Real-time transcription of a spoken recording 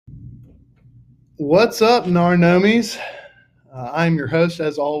What's up, Narnomies? I'm your host,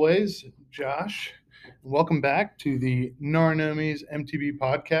 as always, Josh. Welcome back to the Narnomies MTB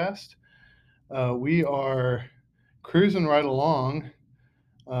podcast. We are cruising right along.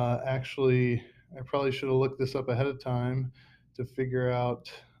 Actually, I probably should have looked this up ahead of time to figure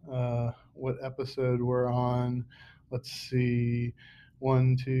out what episode we're on. Let's see.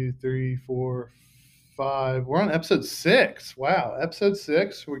 One, two, three, four, five. We're on episode 6. Wow, episode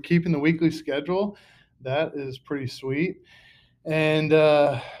 6. We're keeping the weekly schedule. That is pretty sweet. And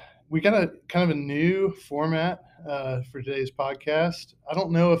we got a kind of a new format for today's podcast. I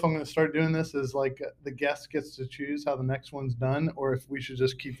don't know if I'm going to start doing this as like the guest gets to choose how the next one's done, or if we should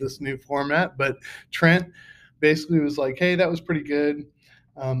just keep this new format. But Trent basically was like, "Hey, that was pretty good."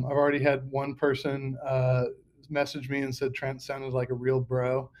 I've already had one person message me and said Trent sounded like a real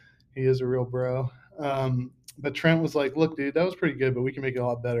bro. He is a real bro. But Trent was like, "Look, dude, that was pretty good, but we can make it a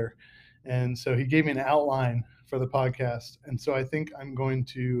lot better." And so he gave me an outline for the podcast. And so I think I'm going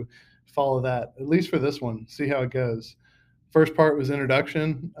to follow that, at least for this one, see how it goes. First part was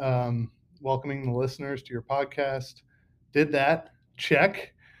introduction, welcoming the listeners to your podcast. Did that,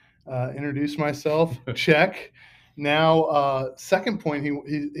 check. Introduce myself, check. Now, second point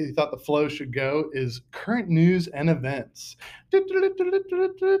he thought the flow should go is current news and events.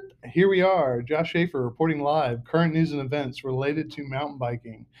 Here we are, Josh Schaefer reporting live, current news and events related to mountain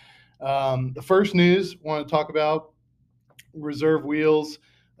biking. The first news I want to talk about Reserve wheels,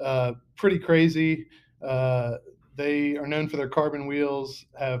 pretty crazy. They are known for their carbon wheels,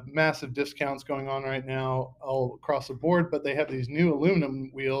 have massive discounts going on right now all across the board, but they have these new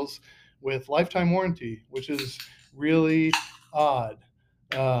aluminum wheels with lifetime warranty, which is really odd.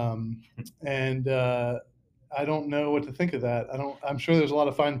 And I don't know what to think of that. I'm sure there's a lot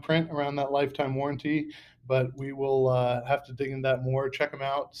of fine print around that lifetime warranty, but we will have to dig into that more. Check them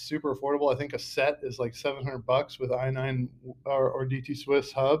out. Super affordable. I think a set is like $700 with i9 or DT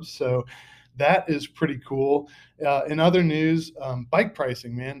Swiss hubs. So that is pretty cool. In other news, bike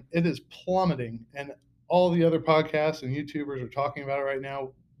pricing, man, it is plummeting. And all the other podcasts and YouTubers are talking about it right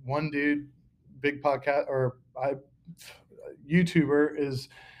now. One dude, big podcast YouTuber is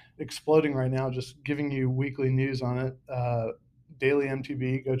exploding right now, just giving you weekly news on it. Daily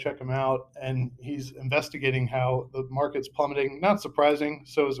MTB, go check him out. And he's investigating how the market's plummeting. Not surprising,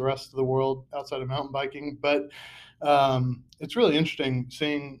 so is the rest of the world outside of mountain biking. But it's really interesting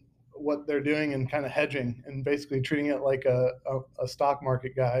seeing what they're doing and kind of hedging and basically treating it like a stock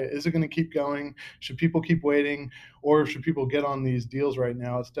market guy. Is it going to keep going? Should people keep waiting? Or should people get on these deals right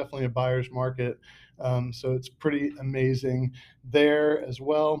now? It's definitely a buyer's market. So it's pretty amazing there as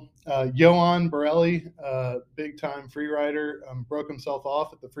well. Johan Borelli, big time free rider, broke himself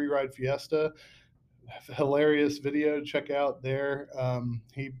off at the free ride fiesta. Hilarious video to check out there.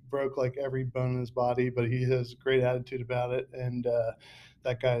 He broke like every bone in his body, but he has a great attitude about it, and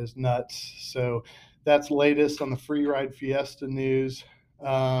that guy is nuts. So that's latest on the free ride fiesta news.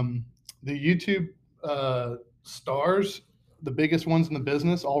 The YouTube stars, the biggest ones in the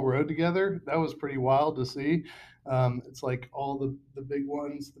business, all rode together. That was pretty wild to see. It's like all the big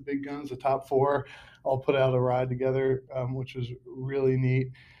ones, the big guns, the top four, all put out a ride together, which was really neat.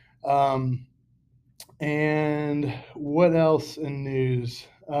 And what else in news?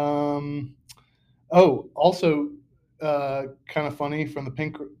 Also, kind of funny from the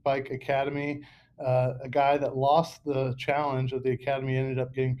Pink Bike Academy, a guy that lost the challenge of the academy ended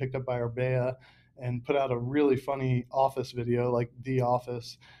up getting picked up by Orbea and put out a really funny office video, like The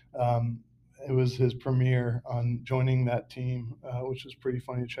Office. It was his premiere on joining that team, which was pretty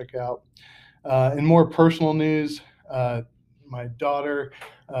funny to check out. In more personal news, my daughter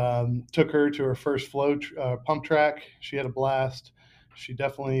took her to her first pump track. She had a blast. She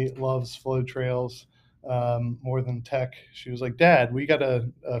definitely loves flow trails more than tech. She was like, "Dad, we got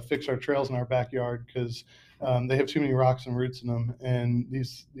to fix our trails in our backyard because they have too many rocks and roots in them, and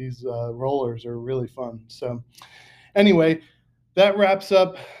these rollers are really fun." So anyway, that wraps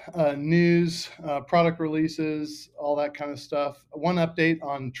up news, product releases, all that kind of stuff. One update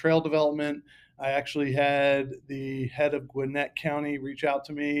on trail development. I actually had the head of Gwinnett County reach out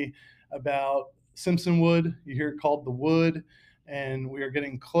to me about Simpson Wood. You hear it called the Wood, and we are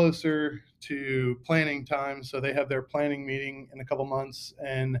getting closer to planning time. So they have their planning meeting in a couple months,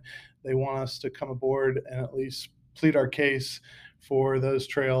 and they want us to come aboard and at least plead our case for those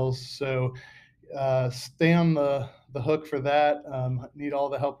trails. So stay on the hook for that. Need all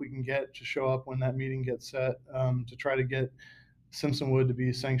the help we can get to show up when that meeting gets set to try to get Simpson Wood to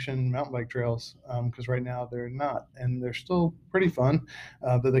be sanctioned mountain bike trails because right now they're not, and they're still pretty fun,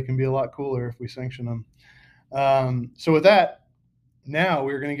 but they can be a lot cooler if we sanction them. So with that, now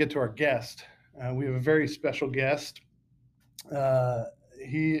we're going to get to our guest. We have a very special guest. Uh,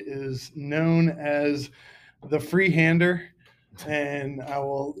 he is known as the Freehander, and I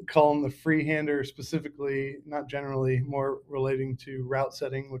will call him the Freehander specifically, not generally, more relating to route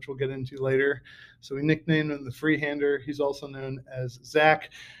setting, which we'll get into later. So we nicknamed him the Freehander. He's also known as Zach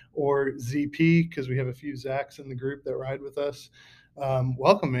or ZP because we have a few Zachs in the group that ride with us.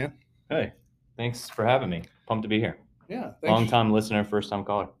 Welcome, man. Hey, thanks for having me. Pumped to be here. Yeah, Long time listener, first time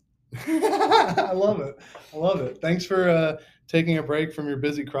caller. I love it. I love it. Thanks for taking a break from your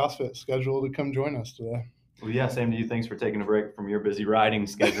busy CrossFit schedule to come join us today. Well, yeah, same to you. Thanks for taking a break from your busy riding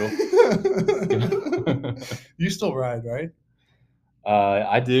schedule. You still ride, right?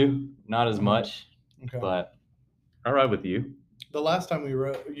 I do, not as much, Okay. but I ride with you. The last time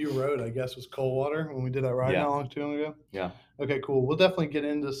you rode, I guess, was Coldwater when we did that ride Yeah. not long too long ago. Yeah. Okay, cool. We'll definitely get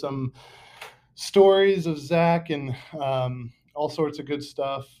into some stories of Zach and all sorts of good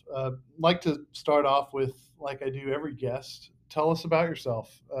stuff. Like to start off with, like I do every guest, tell us about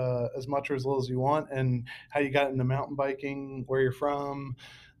yourself as much or as little as you want, and how you got into mountain biking, where you're from,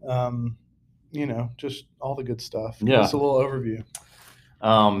 just all the good stuff. Yeah. Give us a little overview.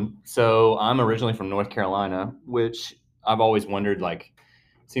 So I'm originally from North Carolina, which I've always wondered, like,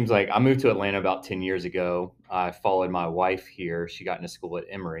 seems like I moved to Atlanta about 10 years ago. I followed my wife here. She got into school at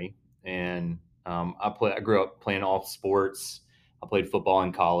Emory, and I grew up playing all sports. I played football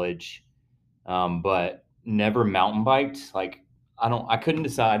in college, but never mountain biked. Like, I couldn't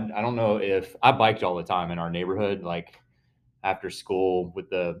decide. I don't know if I biked all the time in our neighborhood, like after school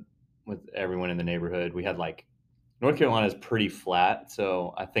with everyone in the neighborhood. We had like North Carolina is pretty flat,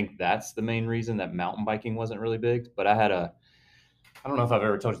 so I think that's the main reason that mountain biking wasn't really big. But I don't know if I've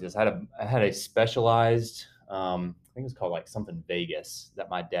ever told you this. I had a specialized, I think it's called like something Vegas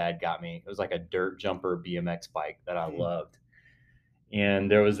that my dad got me. It was like a dirt jumper BMX bike that I loved. And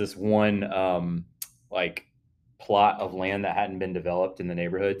there was this one like plot of land that hadn't been developed in the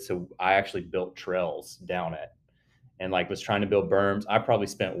neighborhood, so I actually built trails down it and like was trying to build berms. I probably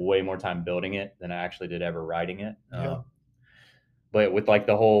spent way more time building it than I actually did ever riding it. Yeah. But with like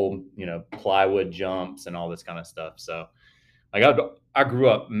the whole, plywood jumps and all this kind of stuff. So like I grew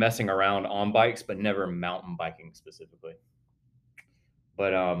up messing around on bikes, but never mountain biking specifically.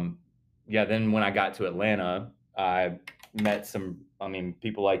 But yeah, then when I got to Atlanta, I met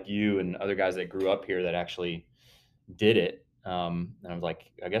people like you and other guys that grew up here that actually did it. And I was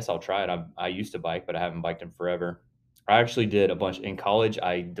like, I guess I'll try it. I used to bike, but I haven't biked in forever. I actually did a bunch in college.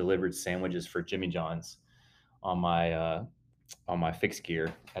 I delivered sandwiches for Jimmy John's on my fixed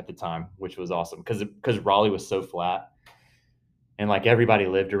gear at the time, which was awesome because Raleigh was so flat and like everybody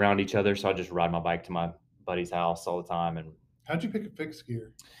lived around each other. So I just ride my bike to my buddy's house all the time. And how'd you pick a fixed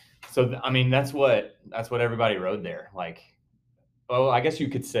gear? So that's what everybody rode there. Like, well, I guess you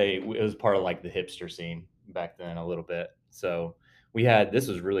could say it was part of like the hipster scene back then a little bit. So this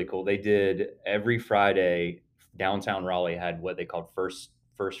was really cool. They did every Friday, downtown Raleigh had what they called first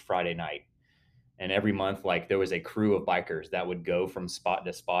Friday night. And every month, like there was a crew of bikers that would go from spot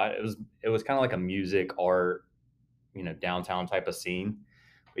to spot. It was kind of like a music art, downtown type of scene.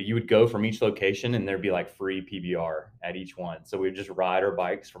 But you would go from each location and there'd be like free PBR at each one. So we'd just ride our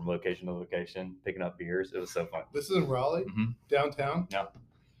bikes from location to location, picking up beers. It was so fun. This is in Raleigh, downtown? Yeah.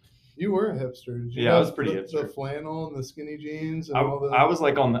 You were a hipster. Did you I was pretty hipster. The flannel and the skinny jeans and I was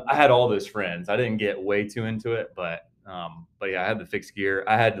like I had all those friends. I didn't get way too into it, but yeah, I had the fixed gear.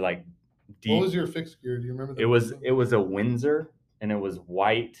 I had like deep. What was your fixed gear? Do you remember? It was a Windsor and it was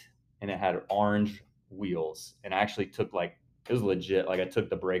white and it had orange wheels. And I actually took it was legit. Like I took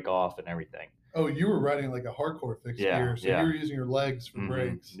the brake off and everything. Oh, you were riding like a hardcore fixed gear. So you were using your legs for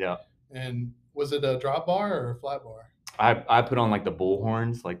brakes. Yeah. And was it a drop bar or a flat bar? I put on like the bull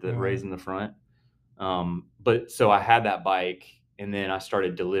horns, like the raised in the front. But so I had that bike and then I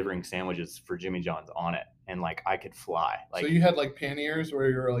started delivering sandwiches for Jimmy John's on it. And like I could fly. Like, so you had like panniers where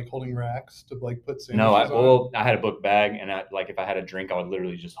you were like holding racks to like put sandwiches on? I had a book bag and if I had a drink, I would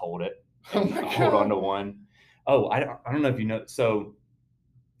literally just hold it and hold on to one. Oh, I don't know if you know. So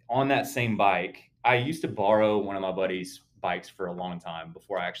on that same bike, I used to borrow one of my buddy's bikes for a long time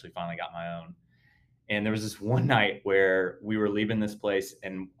before I actually finally got my own. And there was this one night where we were leaving this place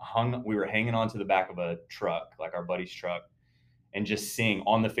and we were hanging onto the back of a truck, like our buddy's truck, and just seeing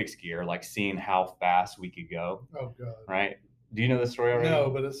on the fixed gear, like seeing how fast we could go. Oh God. Right. Do you know this story already? No,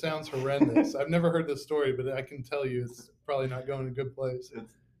 but it sounds horrendous. I've never heard this story, but I can tell you it's probably not going in a good place.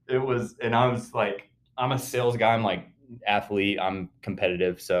 And I was like, I'm a sales guy. I'm like athlete. I'm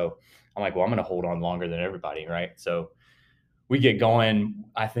competitive. So I'm like, well, I'm going to hold on longer than everybody. Right. So we get going.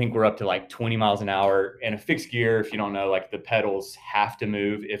 I think we're up to like 20 miles an hour. And a fixed gear, if you don't know, like the pedals have to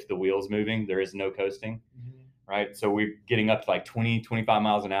move if the wheel's moving. There is no coasting, right? So we're getting up to like 20, 25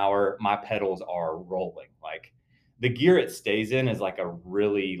 miles an hour. My pedals are rolling. Like the gear it stays in is like a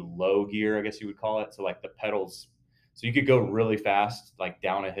really low gear, I guess you would call it. So like the pedals, so you could go really fast, like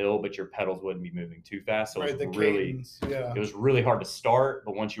down a hill, but your pedals wouldn't be moving too fast. So Right, it the was really, cadence, yeah. it was really hard to start,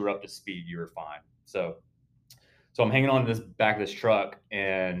 but once you were up to speed, you were fine. So I'm hanging on to this back of this truck,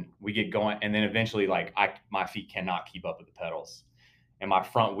 and we get going, and then eventually, like my feet cannot keep up with the pedals, and my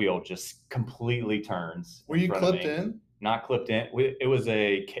front wheel just completely turns. Were you clipped in? Not clipped in. It was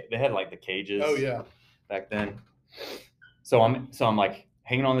they had like the cages. Oh yeah. Back then. So I'm like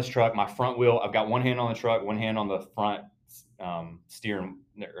hanging on this truck. My front wheel. I've got one hand on the truck, one hand on the front steering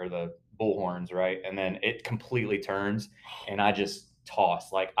or the bull horns, right? And then it completely turns, and I just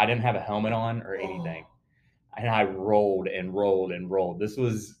toss. Like I didn't have a helmet on or anything. And I rolled and rolled and rolled. This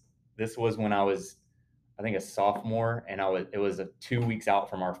was when I was, I think, a sophomore, and it was 2 weeks out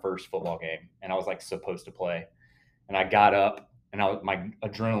from our first football game, and I was like supposed to play. And I got up, and my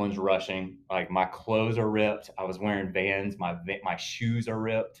adrenaline's rushing. Like my clothes are ripped. I was wearing Vans. My shoes are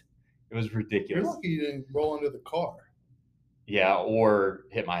ripped. It was ridiculous. You're lucky you didn't roll under the car. Yeah, or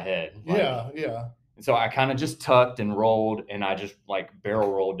hit my head. Yeah. And so I kind of just tucked and rolled, and I just like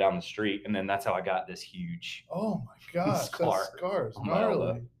barrel rolled down the street, and then that's how I got this huge. Oh my gosh, scar that's scars, on my elbow.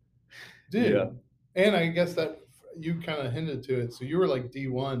 gnarly, dude. Yeah. And I guess that you kind of hinted to it. So you were like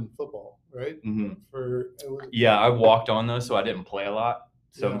D1 football, right? Mm-hmm. Yeah, I walked on those, so I didn't play a lot.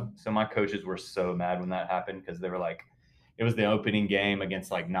 So Yeah. So my coaches were so mad when that happened because they were like, it was the opening game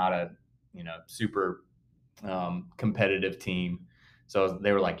against like not a super competitive team. So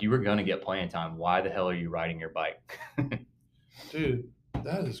they were like, you were going to get playing time. Why the hell are you riding your bike? Dude,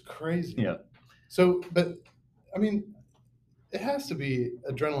 that is crazy. Yeah. So, but I mean, it has to be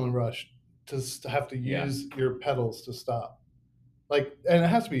adrenaline rush to have to use your pedals to stop. Like, and it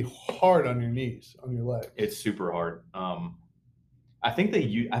has to be hard on your knees, on your legs. It's super hard. I think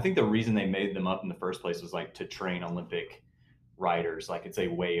the reason they made them up in the first place was like to train Olympic riders. Like it's a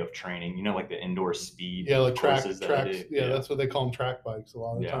way of training, like the indoor speed. Yeah, like tracks. Yeah, that's what they call them, track bikes. A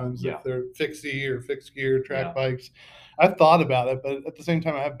lot of times, yeah. If they're fixed gear track bikes. I've thought about it, but at the same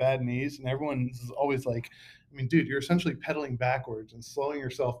time, I have bad knees, and everyone's always like, I mean, dude, you're essentially pedaling backwards and slowing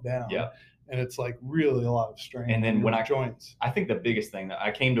yourself down. Yeah. And it's like really a lot of strain. And then when joints. I think the biggest thing that I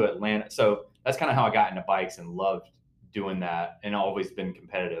came to Atlanta, so that's kind of how I got into bikes and loved doing that, and always been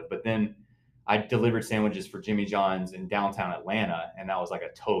competitive. But then I delivered sandwiches for Jimmy John's in downtown Atlanta, and that was like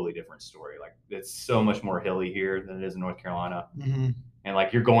a totally different story. Like it's so much more hilly here than it is in North Carolina. Mm-hmm. And like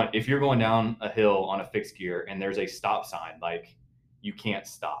if you're going down a hill on a fixed gear and there's a stop sign, like you can't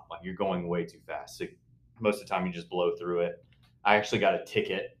stop. Like you're going way too fast. So most of the time you just blow through it. I actually got a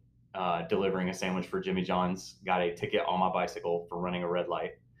ticket delivering a sandwich for Jimmy John's. Got a ticket on my bicycle for running a red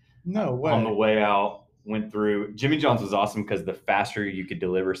light. No way. On the way out, went through. Jimmy John's was awesome because the faster you could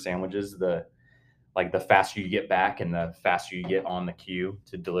deliver sandwiches, the faster you get back and the faster you get on the queue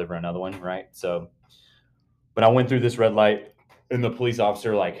to deliver another one, right? So, but I went through this red light, and the police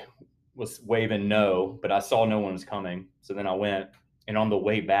officer like was waving no, but I saw no one was coming. So then I went, and on the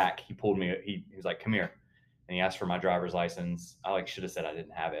way back, he pulled me. He was like, "Come here," and he asked for my driver's license. I like should have said I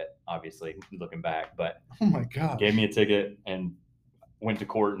didn't have it, obviously, looking back, but oh my god, gave me a ticket and went to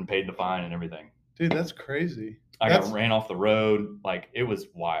court and paid the fine and everything. Dude, that's crazy. I got ran off the road. Like it was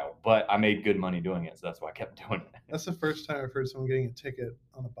wild, but I made good money doing it, so that's why I kept doing it. That's the first time I've heard someone getting a ticket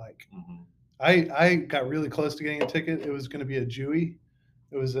on a bike. Mm-hmm. I got really close to getting a ticket. It was going to be a Jewy.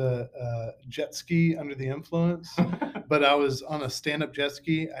 It was a jet ski under the influence, but I was on a stand-up jet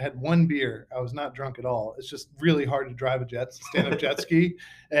ski. I had one beer. I was not drunk at all. It's just really hard to drive a stand-up jet ski,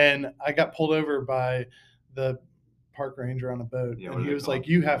 and I got pulled over by the park ranger on a boat, and he was like,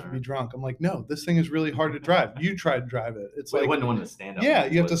 "You have to be drunk." I'm like, "No, this thing is really hard to drive. You try to drive it." It's like, it wasn't one to stand up. Yeah,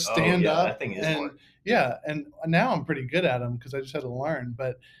 you have to stand up. That thing is hard. Yeah, and now I'm pretty good at them because I just had to learn.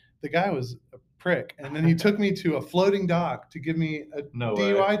 But the guy was a prick, and then he took me to a floating dock to give me a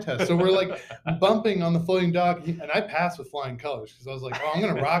DUI test. So we're like bumping on the floating dock, and I passed with flying colors because I was like, "Oh, I'm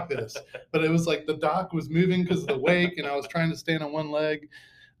gonna rock this." But it was like the dock was moving because of the wake, and I was trying to stand on one leg.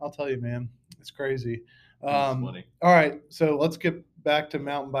 I'll tell you, man, it's crazy. All right, so let's get back to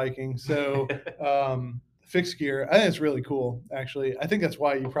mountain biking. So fixed gear, I think it's really cool, actually. I think that's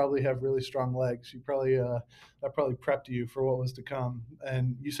why you probably have really strong legs. You probably that probably prepped you for what was to come.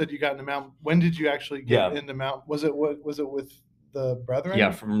 And you said you got into mountain. When did you actually get into mountain? Was it with the brethren? Yeah,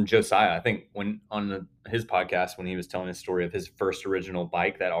 from Josiah. I think when on his podcast when he was telling his story of his first original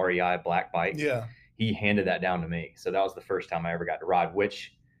bike, that REI black bike. Yeah. he handed that down to me. So that was the first time I ever got to ride,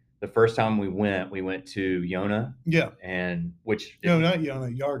 which the first time we went to Yona, Yeah. and which No, not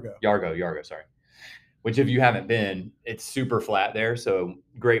Yona, Yargo. Yargo, sorry. Which if you haven't been, it's super flat there. So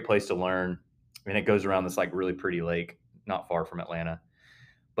great place to learn. And it goes around this like really pretty lake, not far from Atlanta.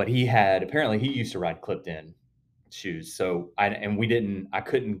 But apparently he used to ride clipped in shoes. So I didn't have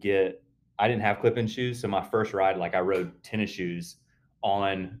clip in shoes. So my first ride, like I rode tennis shoes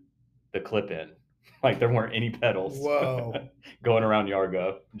on the clip in. Like there weren't any pedals. Whoa. Going around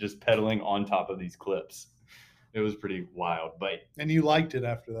Yargo, just pedaling on top of these clips. It was pretty wild. And you liked it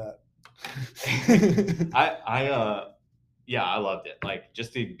after that. I loved it. Like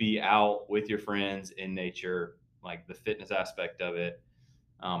just to be out with your friends in nature, like the fitness aspect of it.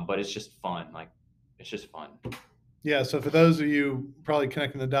 But it's just fun. Like it's just fun. Yeah. So for those of you probably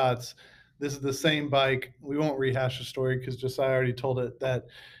connecting the dots, this is the same bike. We won't rehash the story because Josiah already told it, that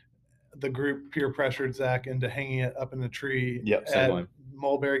the group peer pressured Zach into hanging it up in a tree at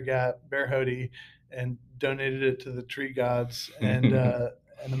Mulberry Gap, Bear Hoodie, and donated it to the tree gods and the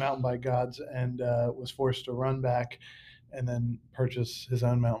mountain bike gods, and was forced to run back and then purchase his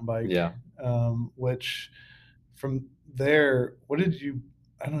own mountain bike. Yeah. Which from there, what did you?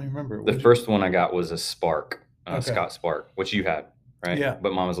 I don't even remember. The first one I got was a Spark, Scott Spark, which you had, right? Yeah.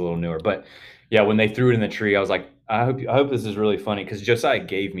 But mine was a little newer. But yeah, when they threw it in the tree, I was like, I hope this is really funny, because Josiah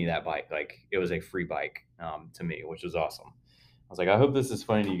gave me that bike. Like it was a free bike to me, which was awesome. I was like, I hope this is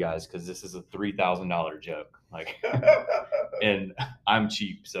funny to you guys, because this is a $3,000 joke. Like, and I'm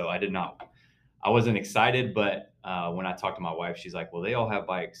cheap, so I wasn't excited. But when I talked to my wife, she's like, well, they all have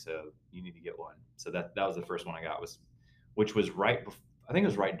bikes, so you need to get one. So that was the first one I got, which was right before. I think it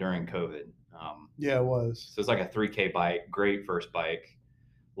was right during COVID. Yeah, it was. So it's like a 3K bike, great first bike,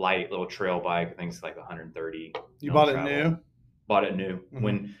 light little trail bike. I think it's like 130. You bought it new? Bought it new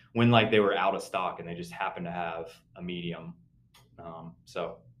when like they were out of stock and they just happened to have a medium.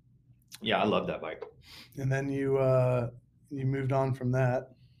 So yeah, I love that bike. And then you moved on from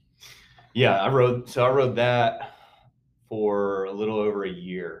that. Yeah, I rode that for a little over a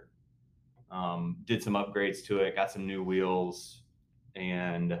year. Did some upgrades to it, got some new wheels,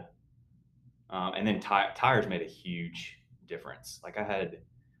 and then tires made a huge difference. Like I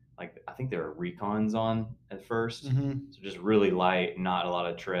think there were Recons on at first, so just really light, not a lot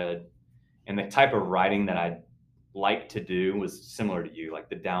of tread, and the type of riding that I like to do was similar to you, like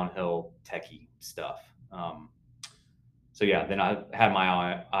the downhill techie stuff. So yeah, then I had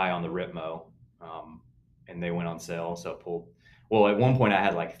my eye on the Ripmo, and they went on sale, so I pulled. Well, at one point I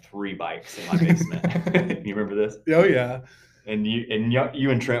had like 3 bikes in my basement. You remember this? Oh yeah. And you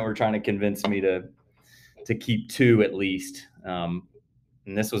and Trent were trying to convince me to keep 2 at least.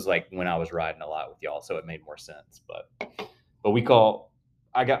 And this was like when I was riding a lot with y'all, so it made more sense. But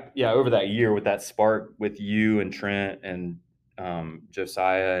I got over that year with that Spark with you and Trent and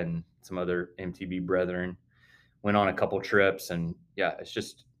Josiah and some other MTB brethren, went on a couple trips, and yeah, it's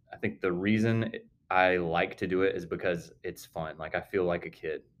just, I think the reason I like to do it is because it's fun. Like I feel like a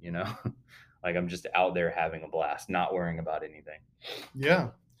kid, you know. Like I'm just out there having a blast, not worrying about anything. Yeah.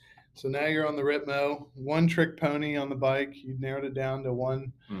 So now you're on the Ripmo, one trick pony on the bike. You narrowed it down to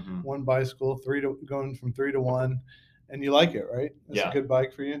one bicycle, going from 3 to 1, and you like it, right? It's a good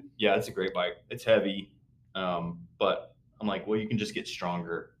bike for you. Yeah, it's a great bike. It's heavy, but I'm like, well, you can just get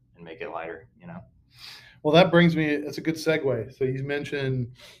stronger and make it lighter, you know. Well, that brings me. It's a good segue. So you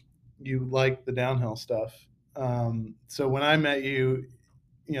mentioned you like the downhill stuff. So when I met you,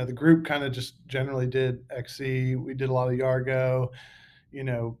 the group kind of just generally did XC. We did a lot of Yargo,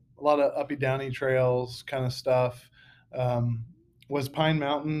 a lot of uppy downy trails kind of stuff. Was Pine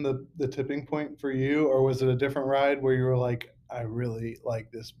Mountain the tipping point for you, or was it a different ride where you were like, I really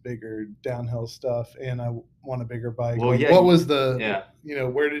like this bigger downhill stuff and I want a bigger bike? Well, like, yeah, what was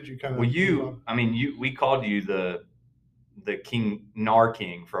where did you kind of? Well, we called you the King Nar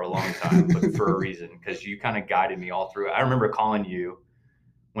King for a long time, but for a reason, because you kind of guided me all through it. I remember calling you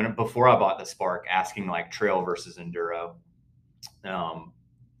before I bought the Spark, asking like trail versus enduro.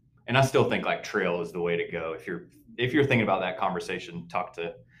 And I still think like trail is the way to go. If you're thinking about that conversation, talk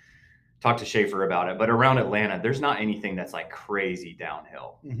to Schaefer about it. But around Atlanta, there's not anything that's like crazy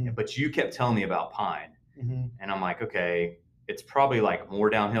downhill. But you kept telling me about Pine, and I'm like, okay, it's probably like more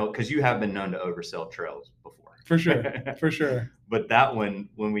downhill, because you have been known to oversell trails before. For sure. But that one,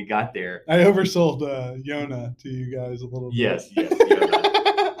 when we got there, I oversold Yona to you guys a little bit. Yes, Yona.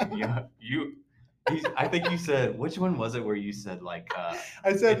 Yeah, I think you said, which one was it where you said like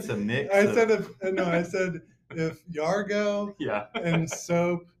I said it's a mix? I said if Yargo and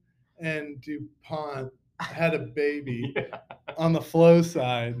Soap and DuPont had a baby Yeah. on the flow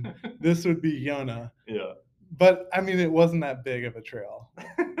side, this would be Yona. Yeah. But I mean, it wasn't that big of a trail,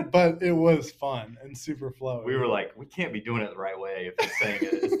 but it was fun and super flowy. We were like, we can't be doing it the right way if he's saying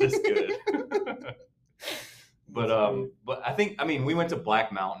it's this good. But I think, I mean, we went to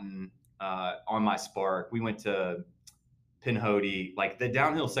Black Mountain on my Spark. We went to Pinhoti. Like the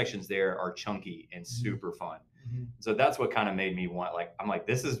downhill sections there are chunky and super fun. Mm-hmm. So that's what kind of made me want, like, I'm like,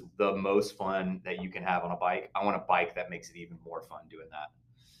 this is the most fun that you can have on a bike. I want a bike that makes it even more fun doing that.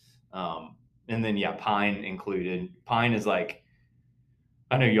 And then, yeah, Pine included. Pine is like,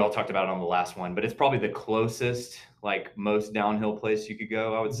 I know you all talked about it on the last one, but it's probably the closest, like, most downhill place you could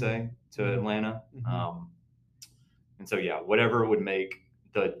go, I would say, to Atlanta. And so, yeah, whatever would make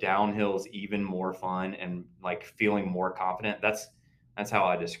the downhills even more fun and like feeling more confident. That's how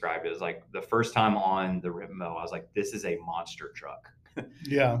I described it. It's like the first time on the Ripmo, I was like, this is a monster truck.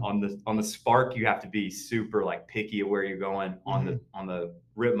 Yeah. On the Spark, you have to be super like picky of where you're going. On the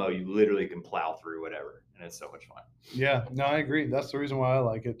Ripmo, you literally can plow through whatever, and it's so much fun. Yeah, no, I agree. That's the reason why I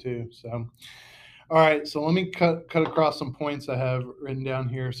like it too. So, all right, so let me cut across some points I have written down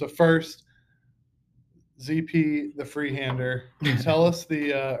here. So first, ZP, the freehander. Tell us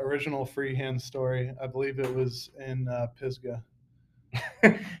the original freehand story. I believe it was in Pisgah.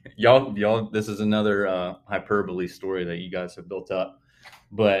 y'all, this is another hyperbole story that you guys have built up,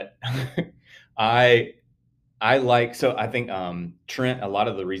 but I like, so I think Trent, a lot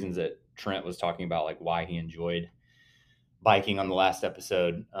of the reasons that Trent was talking about, like why he enjoyed biking on the last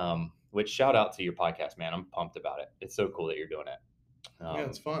episode, which shout out to your podcast, man. I'm pumped about it. It's so cool that you're doing it. Yeah,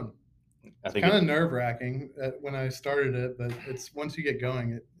 it's fun. I think it's kind of nerve wracking when I started it, but it's once you get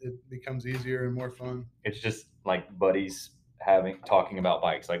going, it becomes easier and more fun. It's just like buddies talking about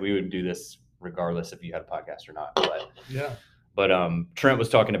bikes. Like we would do this regardless if you had a podcast or not. But yeah. But Trent was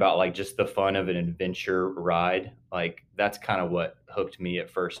talking about like just the fun of an adventure ride. Like that's kind of what hooked me at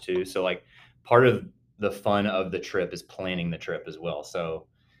first too. So like part of the fun of the trip is planning the trip as well. So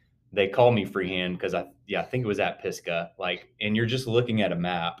they call me freehand because I think it was at Pisgah. Like, and you're just looking at a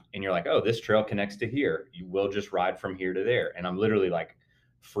map and you're like, oh, this trail connects to here. You will just ride from here to there. And I'm literally like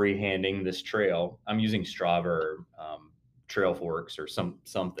freehanding this trail. I'm using Strava or Trailforks or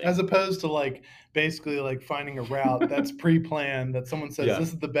something. As opposed to like basically like finding a route that's pre-planned that someone says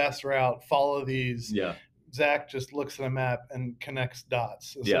this is the best route, follow these. Yeah. Zach just looks at a map and connects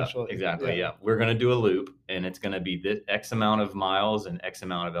dots, essentially. Yeah, exactly. Yeah. We're going to do a loop and it's going to be this X amount of miles and X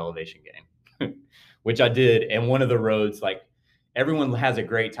amount of elevation gain, which I did. And one of the roads, like everyone has a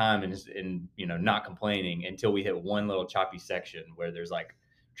great time and you know, not complaining until we hit one little choppy section where there's like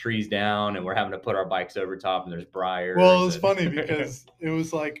trees down and we're having to put our bikes over top and there's briars. Well, it was funny because it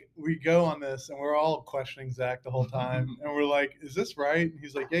was like we go on this and we're all questioning Zach the whole time and we're like, is this right? And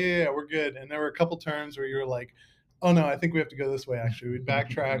he's like, yeah, we're good. And there were a couple turns where you were like, oh no, I think we have to go this way actually. We'd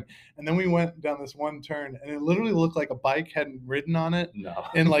backtrack and then we went down this one turn and it literally looked like a bike hadn't ridden on it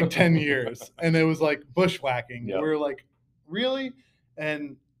in like 10 years. And it was like bushwhacking. Yep. We were like, really?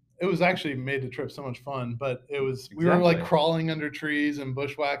 And it was actually made the trip so much fun, but it was, we were like crawling under trees and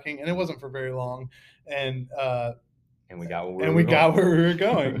bushwhacking and it wasn't for very long. And we got where we were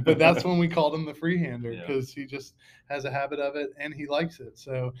going, but that's when we called him the freehander because he just has a habit of it and he likes it.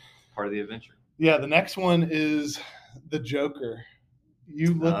 So part of the adventure. Yeah. The next one is the Joker.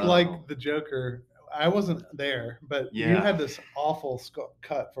 You look like the Joker. I wasn't there, but you had this awful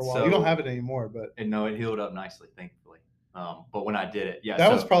cut for a while. So, you don't have it anymore, but no, it healed up nicely, thankfully. But when I did it, that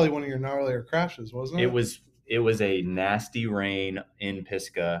was probably one of your gnarlier crashes, wasn't it? It was a nasty rain in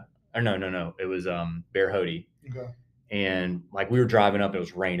Pisgah. Or no, it was Bear Hody. Okay. And like we were driving up, it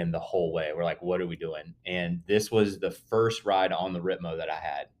was raining the whole way. We're like, what are we doing? And this was the first ride on the Ripmo that I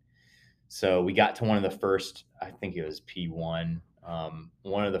had. So we got to one of the first, I think it was P1,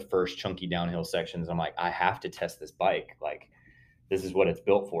 one of the first chunky downhill sections. I'm like, I have to test this bike. Like, this is what it's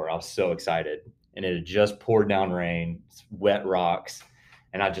built for. I was so excited. And it had just poured down rain, wet rocks.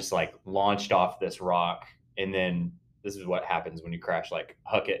 And I just like launched off this rock. And then this is what happens when you crash, like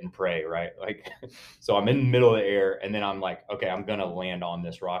huck it and pray, right? Like, so I'm in the middle of the air and then I'm like, okay, I'm going to land on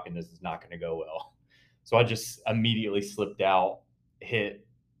this rock and this is not going to go well. So I just immediately slipped out, hit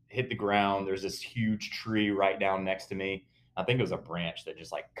the ground. There's this huge tree right down next to me. I think it was a branch that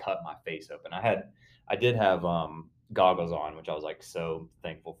just like cut my face open. I did have goggles on, which I was like so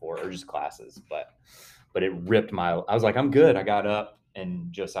thankful for, or just glasses, but it ripped I was like, I'm good. I got up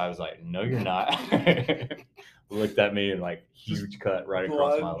and I was like, no, you're not. Looked at me and like huge cut right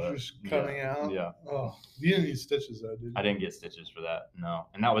across my lip. Just coming out. Yeah. Oh, you didn't need stitches though, did you? I didn't get stitches for that. No.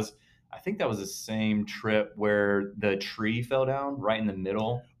 And that was, I think that was the same trip where the tree fell down right in the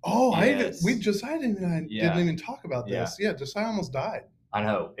middle. Oh, Yes. Josiah didn't Yeah. even talk about Yeah. this. Yeah, Josiah almost died. I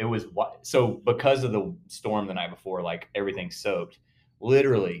know. It was so because of the storm the night before, like everything soaked.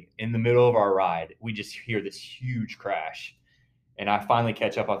 Literally in the middle of our ride, we just hear this huge crash, and I finally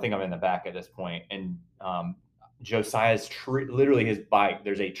catch up. I think I'm in the back at this point, and Josiah's tree, literally his bike.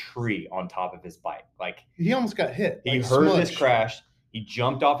 There's a tree on top of his bike. Like He almost got hit. he Like heard this smudged. crash. He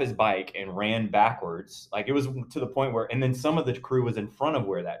jumped off his bike and ran backwards. Like it was to the point where, and then some of the crew was in front of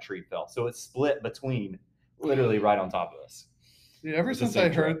where that tree fell, so it split between, literally right on top of us. Dude, ever It's the since I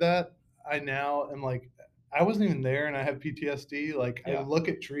same heard truck. that, I now am like, I wasn't even there and I have PTSD. Like, I Yeah. look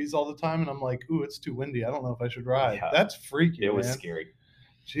at trees all the time and I'm like, ooh, it's too windy. I don't know if I should ride. Yeah. That's freaky, It was man. scary.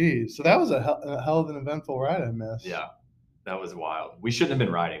 Jeez. So that was a hell of an eventful ride I missed. Yeah, that was wild. We shouldn't have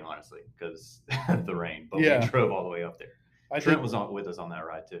been riding, honestly, because of the rain, but Yeah. we drove all the way up there. I Trent did, was on with us on that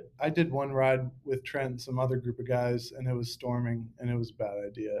ride too. I did one ride with Trent and some other group of guys, and it was storming, and it was a bad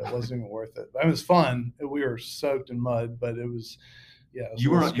idea. It wasn't even worth it. It was fun. We were soaked in mud, but it was, yeah. It was You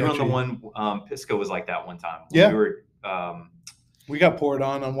a were little you were on the sketchy. one. Pisco was like that one time. Yeah. We were. We got poured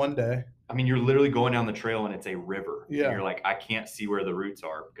on one day. I mean, you're literally going down the trail and it's a river. Yeah. And you're like, I can't see where the roots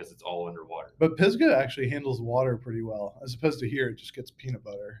are because it's all underwater. But Pisgah actually handles water pretty well, as opposed to here, it just gets peanut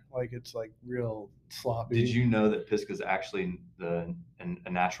butter. Like it's like real sloppy. Did you know that Pisco is actually a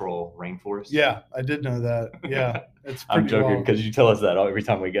natural rainforest? Yeah, I did know that. Yeah, it's. I'm joking wild. because you tell us that every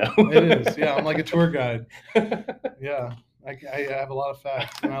time we go. It is. Yeah, I'm like a tour guide. Yeah, I have a lot of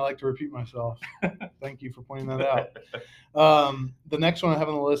facts, and I like to repeat myself. Thank you for pointing that out. The next one I have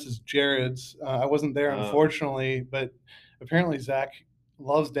on the list is Jared's. I wasn't there, unfortunately, but apparently Zach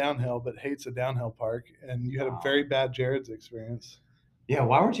loves downhill but hates a downhill park, and you had a very bad Jared's experience. Yeah,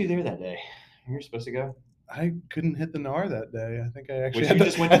 why weren't you there that day? You were supposed to go. I couldn't hit the NAR that day. I think I actually Which had you to,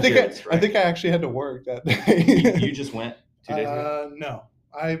 just went to Jared's, I right? think I actually had to work that day. You just went 2 days ago? No.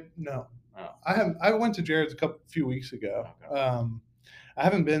 No. Oh. I went to Jared's a few weeks ago. Okay. I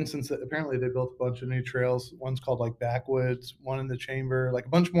haven't been since apparently they built a bunch of new trails. One's called like Backwoods, one in the Chamber, like a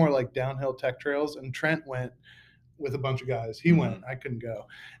bunch more like downhill tech trails. And Trent went with a bunch of guys. He went. I couldn't go,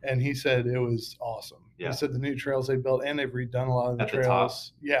 and he said it was awesome. Yeah. He said the new trails they built, and they've redone a lot of the At the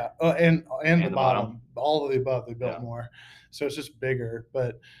trails. Yeah, and the bottom, all of the above, they built more. So it's just bigger.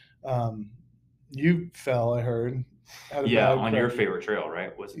 But you fell, I heard. Had a bad on your favorite trail,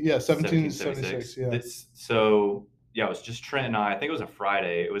 right? Was 1776. Yeah. It was just Trent and I think it was a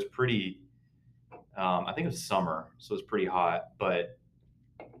Friday. It was pretty. I think it was summer, so it was pretty hot. But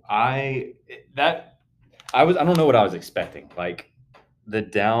I don't know what I was expecting. Like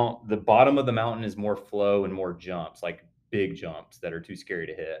the bottom of the mountain is more flow and more jumps, like big jumps that are too scary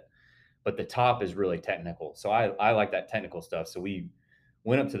to hit. But the top is really technical. So I like that technical stuff. So we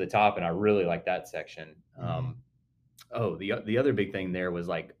went up to the top and I really like that section. The other big thing there was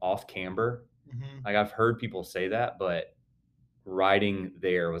like off camber. Like I've heard people say that, but riding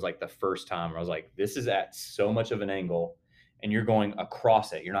there was like the first time where I was like, this is at so much of an angle and you're going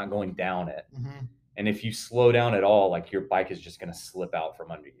across it. You're not going down it. And if you slow down at all, like your bike is just going to slip out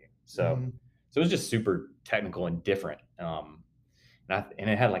from under you. So it was just super technical and different. And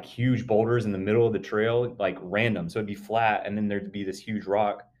it had like huge boulders in the middle of the trail, like random. So it'd be flat. And then there'd be this huge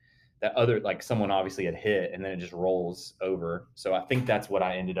rock that like someone obviously had hit, and then it just rolls over. So I think that's what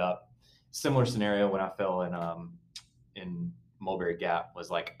I ended up. Similar scenario when I fell in Mulberry Gap was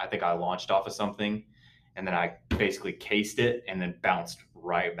like, I think I launched off of something and then I basically cased it and then bounced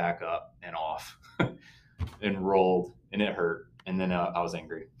right back up and off and rolled, and it hurt. And then I was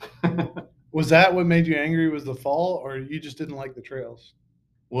angry. Was that what made you angry? Was the fall, or you just didn't like the trails?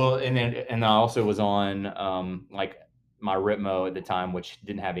 Well, and I also was on like my Ritmo at the time, which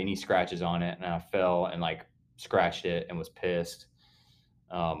didn't have any scratches on it, and I fell and like scratched it and was pissed.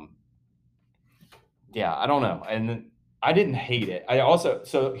 Yeah, I don't know. And I didn't hate it.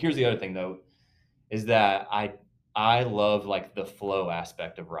 So here's the other thing though, is that I love like the flow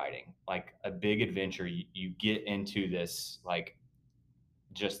aspect of riding, like a big adventure. You get into this, like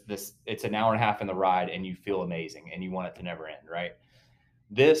just this, it's an hour and a half in the ride and you feel amazing and you want it to never end. Right.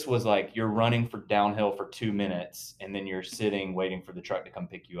 This was like, you're running for downhill for 2 minutes and then you're sitting waiting for the truck to come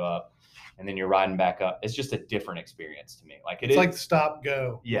pick you up. And then you're riding back up. It's just a different experience to me. Like it's like stop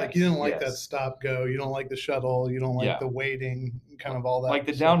go. Yes, like you didn't like that stop go. You don't like the shuttle. You don't like the waiting, kind of all that. Like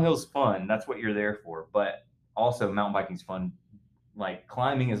the downhill's fun. That's what you're there for. But also mountain biking's fun. Like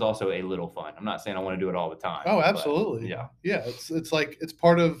climbing is also a little fun. I'm not saying I want to do it all the time. Oh, absolutely. Yeah. It's like it's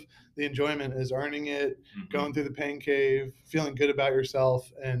part of the enjoyment is earning it, going through the pain cave, feeling good about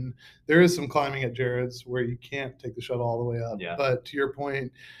yourself. And there is some climbing at Jared's where you can't take the shuttle all the way up. Yeah. But to your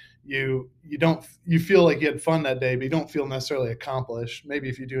point, you feel like you had fun that day, but you don't feel necessarily accomplished. Maybe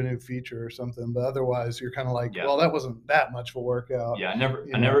if you do a new feature or something, but otherwise you're kind of like, Yeah. well, that wasn't that much of a workout. Yeah, I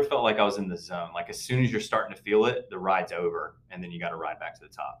never felt like I was in the zone. Like as soon as you're starting to feel it, the ride's over, and then you got to ride back to the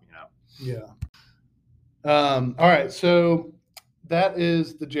top. Yeah. All right, so that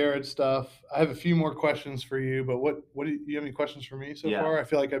is the Jared stuff. I have a few more questions for you, but what do you have any questions for me so Yeah. far? I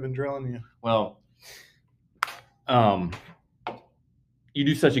feel like I've been drilling you. Well, you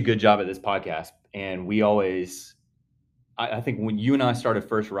do such a good job at this podcast, and we always. I think when you and I started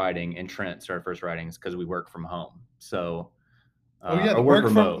first riding, and Trent started first riding, is because we work from home. So. Oh yeah, Or the work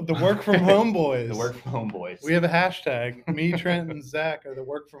remote. the work from home boys. The work from home boys. We have a hashtag. Me, Trent, and Zach are the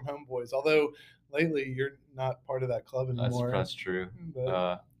work from home boys. Although lately you're not part of that club anymore. That's true.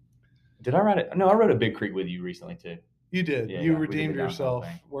 Did I ride it? No, I rode a Big Creek with you recently too. You did. Yeah, you redeemed yourself.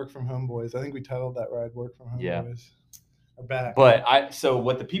 Work from home boys. I think we titled that ride "Work from Home Boys." Are back. But so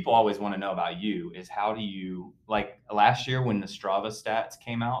what the people always want to know about you is how do you, like last year when the Strava stats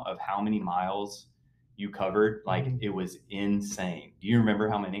came out of how many miles you covered, like it was insane. Do you remember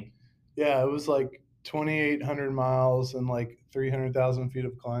how many? Yeah, it was like 2,800 miles and like 300,000 feet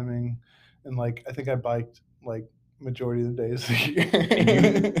of climbing, and like I think I biked like majority of the days of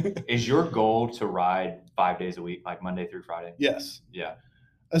the year. Is your goal to ride 5 days a week, like Monday through Friday? Yes. Yeah.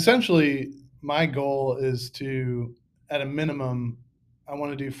 Essentially, my goal is to, at a minimum, I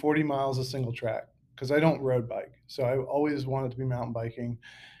want to do 40 miles of single track because I don't road bike. So I always wanted to be mountain biking.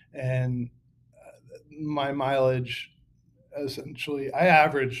 And my mileage, essentially, I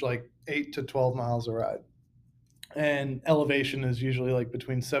average like 8 to 12 miles a ride. And elevation is usually like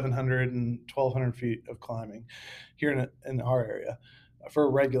between 700 and 1,200 feet of climbing here in our area for a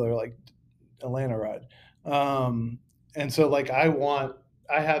regular like Atlanta ride. And so like I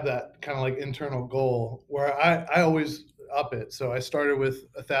have that kind of like internal goal where I always up it. So I started with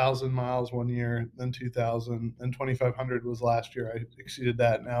 1,000 miles one year, then 2,000, and 2,500 was last year. I exceeded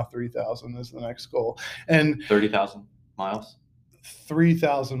that. Now 3,000 is the next goal. And 30,000 miles.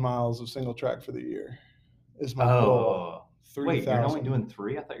 3,000 miles of single track for the year is my goal. 3,000. Wait, you're only doing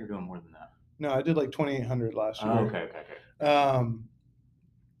 3? I thought you were doing more than that. No, I did like 2,800 last year. Oh, okay.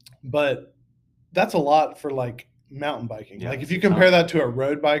 But that's a lot for like mountain biking. Yeah, like if you compare that to a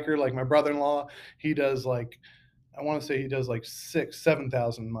road biker, like my brother-in-law, he does like, I want to say he does like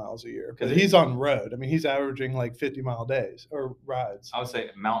 7,000 miles a year because he's on road. I mean, he's averaging like 50-mile days or rides. I would say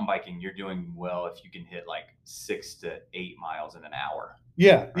mountain biking, you're doing well if you can hit like 6 to 8 miles in an hour.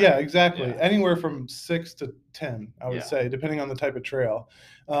 Yeah, right? Yeah, exactly. Yeah. Anywhere from 6 to 10, I would say, depending on the type of trail.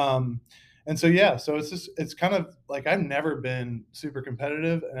 And so, so it's kind of like I've never been super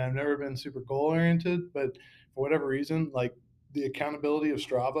competitive and I've never been super goal oriented, but for whatever reason, like the accountability of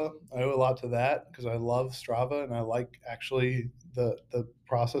Strava, I owe a lot to that because I love Strava and I like actually the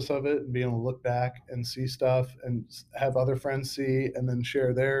process of it and being able to look back and see stuff and have other friends see and then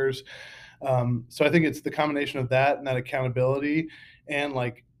share theirs. So I think it's the combination of that and that accountability, and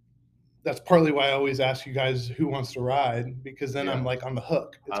like that's partly why I always ask you guys who wants to ride, because then I'm like on the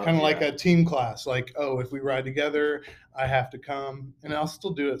hook. It's kind of like a team class. Like, oh, if we ride together, I have to come, and I'll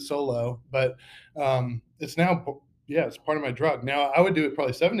still do it solo. But it's now, it's part of my drug. Now I would do it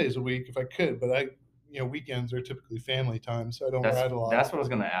probably 7 days a week if I could, but weekends are typically family time, so I don't ride a lot. That's what I was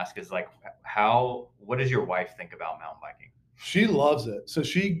going to ask is like, what does your wife think about mountain biking? She loves it. So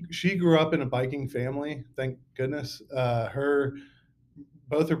she grew up in a biking family. Thank goodness.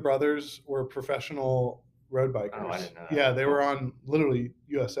 Both her brothers were professional road bikers. Oh, I didn't know that. Yeah, they were on literally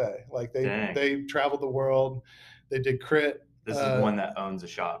USA. Like they traveled the world. They did crit. This is one that owns a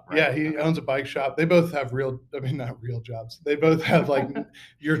shop, right? Yeah, he owns a bike shop. They both have not real jobs. They both have like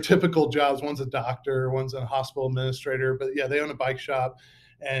your typical jobs. One's a doctor, one's a hospital administrator. But yeah, they own a bike shop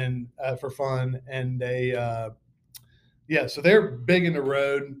and for fun. And they so they're big into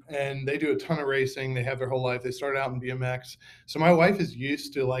road and they do a ton of racing. They have their whole life. They started out in BMX. So my wife is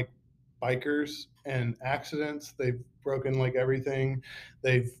used to like bikers and accidents. They've broken like everything.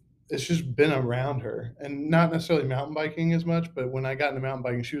 It's just been around her, and not necessarily mountain biking as much, but when I got into mountain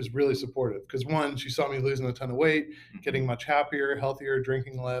biking, she was really supportive because one, she saw me losing a ton of weight, getting much happier, healthier,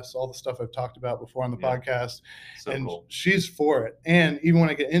 drinking less, all the stuff I've talked about before on the podcast. So and cool. She's for it. And even when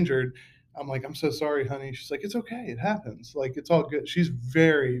I get injured, I'm like, I'm so sorry, honey. She's like, it's okay. It happens. Like, it's all good. She's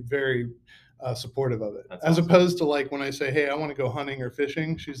very, very supportive of it. That's as awesome. Opposed to like when I say, hey, I want to go hunting or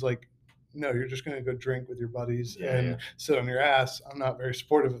fishing, she's like, no, you're just going to go drink with your buddies and sit on your ass. I'm not very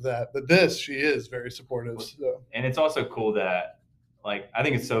supportive of that. But she is very supportive. So. And it's also cool that, like, I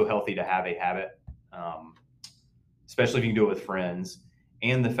think it's so healthy to have a habit, especially if you can do it with friends,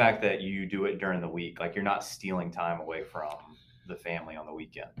 and the fact that you do it during the week. Like, you're not stealing time away from the family on the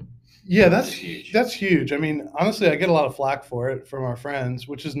weekend. Yeah, which that's is huge. that's huge. I mean, honestly, I get a lot of flack for it from our friends,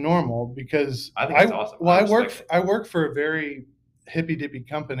 which is normal because I think it's awesome. well, I respect it. I work for a very hippy dippy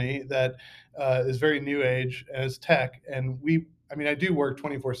company that is very new age and is tech, and I mean, I do work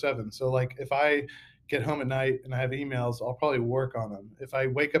 24/7. So like, if I get home at night and I have emails, I'll probably work on them. If I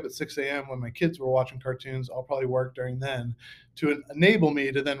wake up at 6 a.m. when my kids were watching cartoons, I'll probably work during then to enable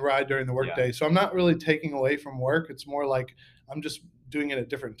me to then ride during the Yeah. workday. So I'm not really taking away from work. It's more like I'm just doing it at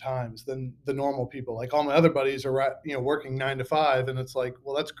different times than the normal people. Like all my other buddies are, working 9 to 5, and it's like,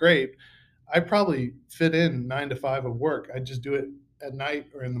 well, that's great. I probably fit in 9 to 5 of work. I just do it at night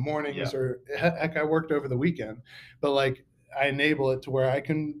or in the mornings, Yeah. or heck, I worked over the weekend. But like, I enable it to where I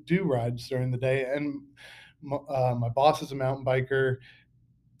can do rides during the day. And my boss is a mountain biker.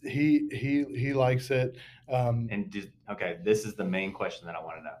 He likes it. And okay, this is the main question that I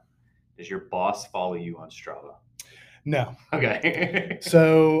want to know. Does your boss follow you on Strava? No. Okay.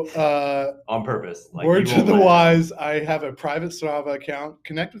 So on purpose. Like, word you to won't the let him. wise, I have a private Strava account.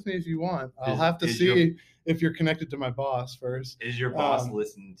 Connect with me if you want. I'll have to see if you're connected to my boss first. Is your boss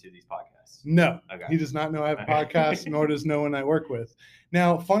listening to these podcasts? No. Okay. He does not know I have a podcast, nor does no one I work with.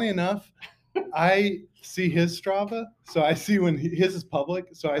 Now, funny enough, I see his Strava, so I see when his is public,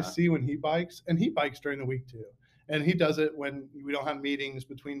 so I see when he bikes, and he bikes during the week too. And he does it when we don't have meetings,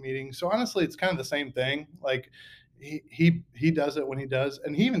 between meetings. So honestly, it's kind of the same thing. Like, he does it when he does,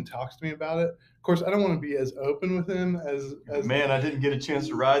 and he even talks to me about it. Of course, I don't want to be as open with him as man, I didn't get a chance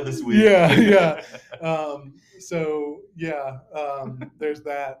to ride this week. Yeah. There's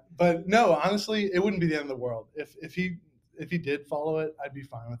that. But no, honestly, it wouldn't be the end of the world if he did follow it. I'd be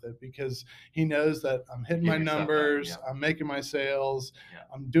fine with it because he knows that I'm hitting my numbers, yeah. I'm making my sales, Yeah.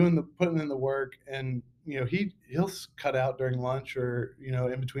 I'm putting in the work, and he'll cut out during lunch or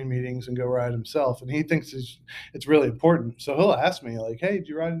in between meetings and go ride himself, and he thinks it's really important. So he'll ask me like, "Hey, did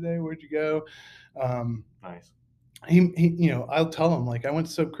you ride today? Where'd you go?" Nice. He I'll tell him like I went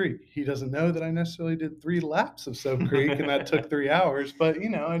to Soap Creek. He doesn't know that I necessarily did 3 laps of Soap Creek and that took 3 hours, but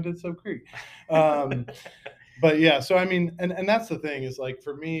I did Soap Creek. But yeah, so I mean, and that's the thing is like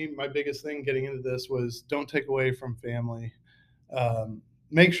for me, my biggest thing getting into this was don't take away from family.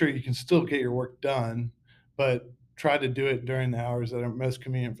 Make sure you can still get your work done, but try to do it during the hours that are most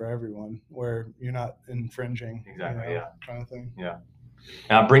convenient for everyone, where you're not infringing. Exactly. Yeah. Kind of thing. Yeah.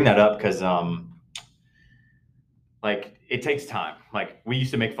 Now I bring that up because like it takes time. Like we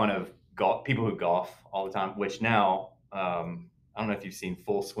used to make fun of people who golf all the time, which now I don't know if you've seen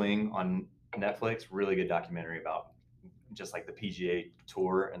Full Swing on Netflix. Really good documentary about just like the PGA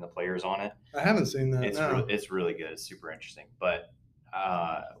Tour and the players on it. I haven't seen that. It's really good. It's super interesting. But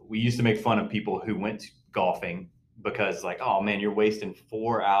we used to make fun of people who went golfing because like, oh man, you're wasting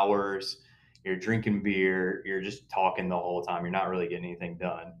 4 hours. You're drinking beer. You're just talking the whole time. You're not really getting anything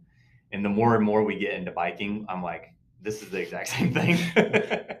done. And the more and more we get into biking, I'm like, this is the exact same thing.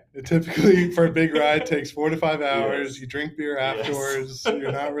 It typically, for a big ride, takes 4 to 5 hours. Yes. You drink beer afterwards. Yes.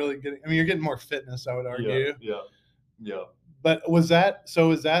 You're not really you're getting more fitness, I would argue. Yeah. But is that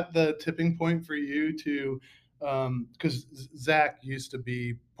the tipping point for you to, because Zach used to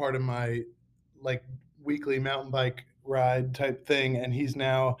be part of my like weekly mountain bike ride type thing, and he's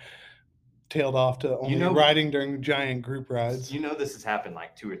now tailed off to only riding during giant group rides. This has happened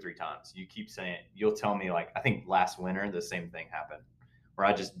like 2 or 3 times. You keep saying, you'll tell me like, I think last winter, the same thing happened where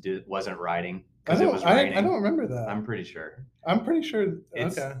I just wasn't riding because it was raining. I don't remember that. I'm pretty sure.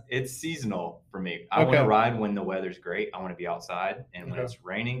 It's seasonal for me. I want to ride when the weather's great. I want to be outside. And when it's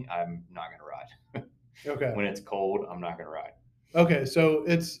raining, I'm not going to ride. Okay. When it's cold, I'm not going to ride. Okay. So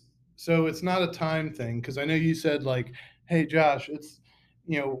it's not a time thing. Cause I know you said like, hey Josh,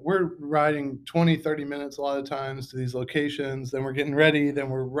 we're riding 20, 30 minutes a lot of times to these locations. Then we're getting ready. Then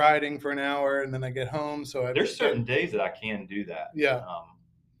we're riding for an hour, and then I get home. So there's certain days that I can do that. Yeah.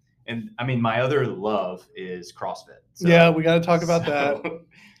 And I mean, my other love is CrossFit. So, yeah, we got to talk about that.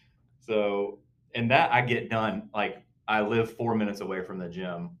 So, and that I get done. Like I live 4 minutes away from the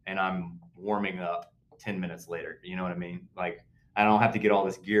gym, and I'm warming up 10 minutes later. You know what I mean? Like I don't have to get all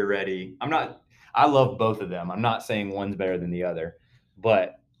this gear ready. I love both of them. I'm not saying one's better than the other.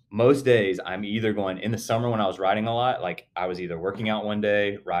 But most days I'm either going in the summer when I was riding a lot, like I was either working out one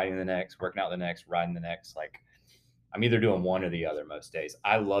day, riding the next, working out the next, riding the next. Like I'm either doing one or the other most days.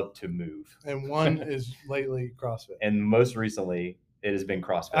 I love to move. And one is lately CrossFit. And most recently it has been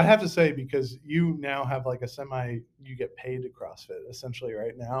CrossFit. I have to say, because you now have like you get paid to CrossFit essentially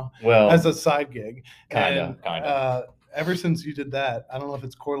right now. Well, as a side gig. Kind of. Ever since you did that, I don't know if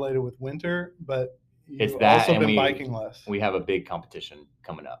it's correlated with winter, but it's that, also been biking less. We have a big competition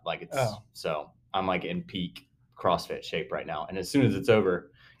coming up. Like so I'm like in peak CrossFit shape right now. And as soon as it's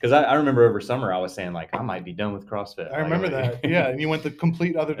over, because I remember over summer I was saying like I might be done with CrossFit. I remember that. Yeah, and you went the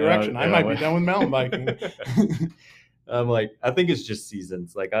complete other direction. I and might be done with mountain biking. I'm like, I think it's just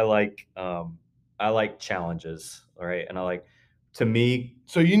seasons. Like I like challenges, all right, and I like to me.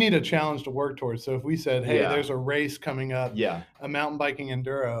 So you need a challenge to work towards. So if we said, "Hey, Yeah. there's a race coming up, Yeah, a mountain biking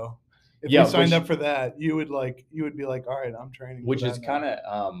enduro," if yeah, we signed up for that, you would be like, "All right, I'm training." which for is that kind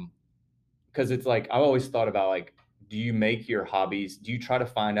of because it's like I've always thought about like, do you make your hobbies? Do you try to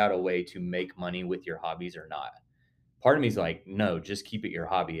find out a way to make money with your hobbies or not? Part of me is like, no, just keep it your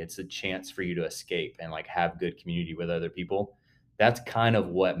hobby. It's a chance for you to escape and like have good community with other people. That's kind of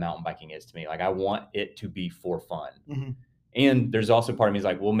what mountain biking is to me. Like I want it to be for fun. Mhm. And there's also part of me is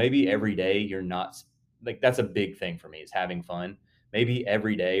like, well, maybe every day you're not like that's a big thing for me is having fun. Maybe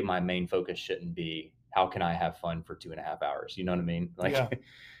every day my main focus shouldn't be how can I have fun for 2.5 hours? You know what I mean? Like Yeah.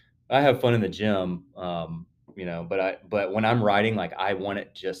 I have fun in the gym, but when I'm riding, like I want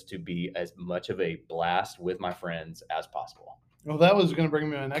it just to be as much of a blast with my friends as possible. Well, that was going to bring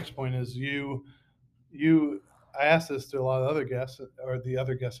me to my next point. Is you? I asked this to a lot of other guests, or the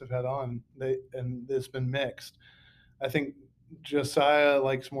other guests I've had on. And it's been mixed. I think Josiah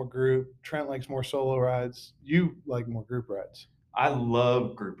likes more group. Trent likes more solo rides. You like more group rides. I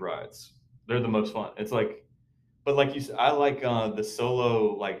love group rides. They're the most fun. It's like, but like you said, I like the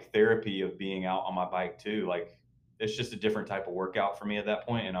solo like therapy of being out on my bike too. Like it's just a different type of workout for me at that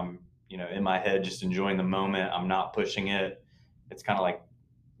point, and I'm in my head just enjoying the moment. I'm not pushing it. It's kind of like,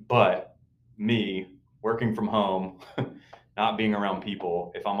 but me working from home, not being around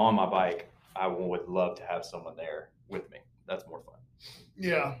people. If I'm on my bike, I would love to have someone there with me. That's more fun.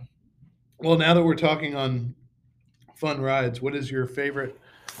 Yeah. Well, now that we're talking on fun rides, what is your favorite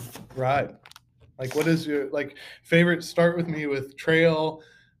ride? Like, what is your favorite? Start with me with trail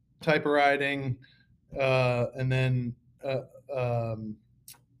type of riding, and then uh, um,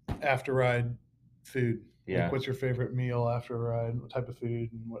 after ride food. Yeah. Like, what's your favorite meal after a ride? What type of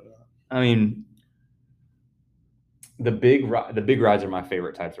food and whatnot? I mean, the big rides are my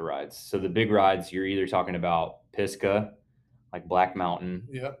favorite types of rides. So the big rides, you're either talking about Pisgah, like Black Mountain,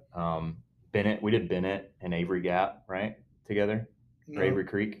 Yeah. Bennett. We did Bennett and Avery Gap, right, together, or No. Avery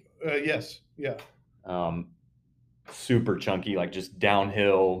Creek. Yes. Yeah. Super chunky, like just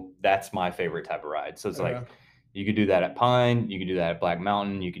downhill. That's my favorite type of ride. So it's Okay. like you could do that at Pine, you could do that at Black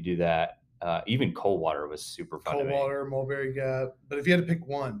Mountain, you could do that. Even Coldwater was super fun to me. Coldwater, Mulberry Gap. But if you had to pick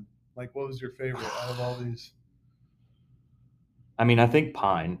one, like, what was your favorite out of all these? I mean, I think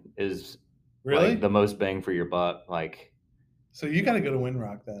Pine is Really? like the most bang for your buck. Like, So you got to go to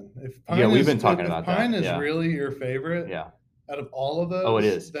Windrock then. If Pine yeah, we've is, been talking if about Pine that. is Yeah. really your favorite, Yeah. out of all of those, Oh, it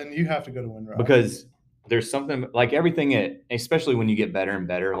is. Then you have to go to Windrock Because there's something like everything, especially when you get better and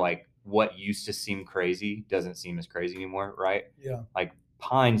better, like what used to seem crazy doesn't seem as crazy anymore, right? Yeah. Like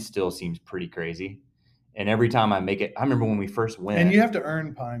Pine still seems pretty crazy. And every time I make it, I remember when we first went. And you have to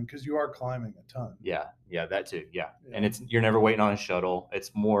earn Pine because you are climbing a ton. Yeah, that too. Yeah. And you're never waiting on a shuttle.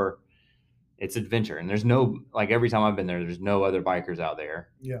 It's adventure. And there's no, like every time I've been there, there's no other bikers out there.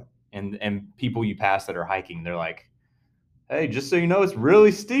 Yeah. And people you pass that are hiking, they're like, hey, just so you know, it's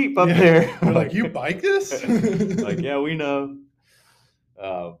really steep up there. They're like, you bike this? Like, yeah, we know.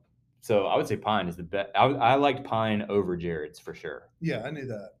 So I would say Pine is the best. I liked Pine over Jared's for sure. Yeah, I knew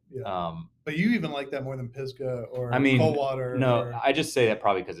that. Yeah. But you even like that more than Pisgah or Coldwater? No, I just say that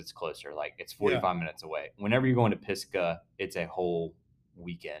probably because it's closer. Like it's 45 minutes away. Whenever you're going to Pisgah, it's a whole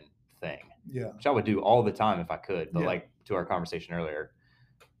weekend thing. Yeah. Which I would do all the time if I could. But like to our conversation earlier,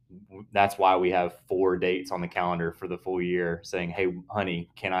 that's why we have 4 dates on the calendar for the full year saying, hey, honey,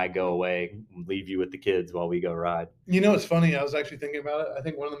 can I go away and leave you with the kids while we go ride? You know, it's funny. I was actually thinking about it. I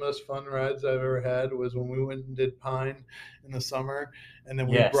think one of the most fun rides I've ever had was when we went and did Pine in the summer. And then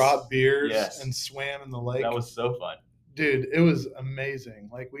we brought beers and swam in the lake. That was so fun. Dude, it was amazing.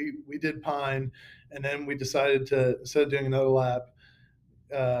 Like we did Pine, and then we decided to, instead of doing another lap,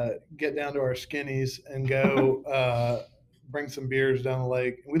 get down to our skinnies and go bring some beers down the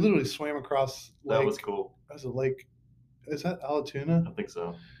lake. We literally swam across lake. That was cool. That was a lake. Is that Allatoona? I think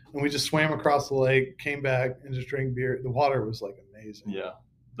so. And we just swam across the lake, came back, and just drank beer. The water was like amazing. Yeah,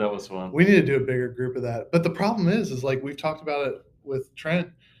 that was fun. We need to do a bigger group of that. But the problem is like we've talked about it with Trent.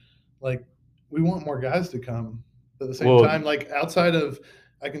 Like we want more guys to come. But at the same time, like outside of,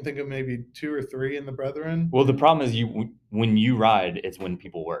 I can think of maybe 2 or 3 in the Brethren. Well, the problem is when you ride, it's when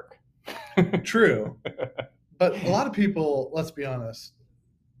people work. True. But a lot of people, let's be honest,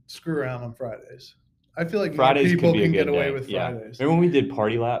 screw around on Fridays. I feel like more Fridays could people be a can get good away day. with Yeah. Fridays. Remember when we did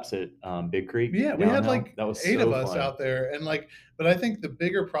party laps at Big Creek Yeah, we had downhill? like That was 8 of so us fun. out there, and like, but I think the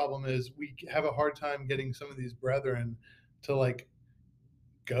bigger problem is we have a hard time getting some of these brethren to like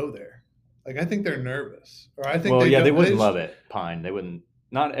go there. Like, I think they're nervous, or I think Well, they yeah, they don't. wouldn't love it. Pine. They wouldn't.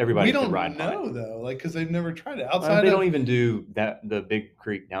 Not We everybody could ride don't Pine. know though, like, because they've never tried it outside They don't of. even do the Big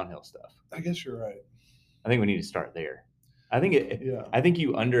Creek downhill stuff. I guess you're right. I think we need to start there. Yeah, I think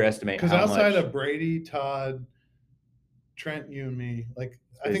you underestimate because how outside much. of Brady, Todd, Trent, you and me, like,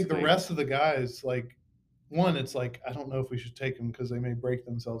 I think the Basically, rest of the guys, like, one, it's like I don't know if we should take them because they may break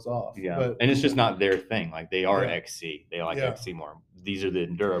themselves off. yeah, But and it's just not their thing. Like they are Yeah. XC. They like Yeah. XC more. These are the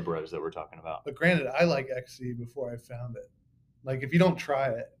enduro bros that we're talking about. But granted, I like XC before I found it. Like, if you don't try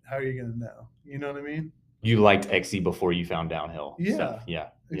it, how are you gonna know? You know what I mean? You liked XC before you found downhill Yeah. stuff. Yeah.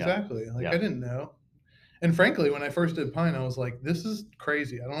 Exactly. Like, Yeah. I didn't know. And frankly, when I first did Pine, I was like, this is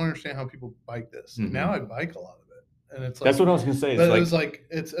crazy. I don't understand how people bike this. And now I bike a lot of it. And it's like That's what I was gonna say. but It's it like was like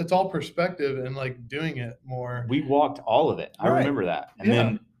it's all perspective and like doing it more. we walked all of it. I Right. remember that. And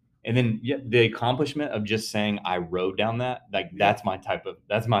Yeah. then yeah, the accomplishment of just saying I rode down that, like Yeah. that's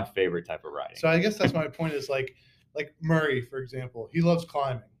my favorite type of riding. So I guess that's my point is like Murray, for example, he loves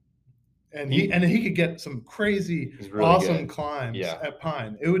climbing. And he could get some crazy He's really awesome good. climbs Yeah. at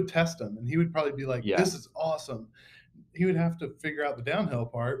Pine. It would test him and he would probably be like, Yeah. this is awesome. He would have to figure out the downhill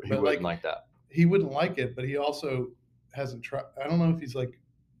part, He but wouldn't like like that. he wouldn't like it, but he also hasn't tried. I don't know if he's like,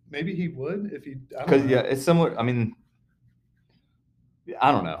 maybe he would if he. I don't Because know. yeah, it's similar. I mean, I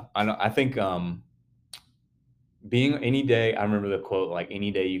don't know. I think being any day. I remember the quote like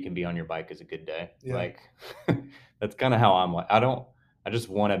any day you can be on your bike is a good day. Yeah. Like that's kind of how I'm like. I just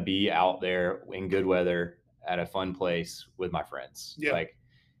want to be out there in good weather at a fun place with my friends. Yeah. Like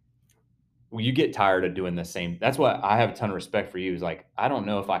you get tired of doing the same. That's why I have a ton of respect for you. Is like I don't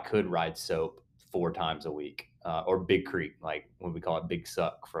know if I could ride soap 4 times a week or Big Creek, like when we call it Big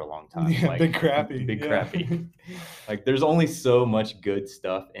Suck for a long time. Yeah, like, Big Crappy. Big Yeah. Crappy. Like there's only so much good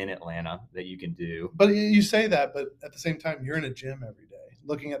stuff in Atlanta that you can do. But you say that, but at the same time, you're in a gym every day,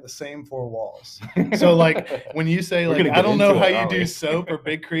 looking at the same 4 walls. So like when you say We're like gonna I get don't know into how it, you aren't do we? soap or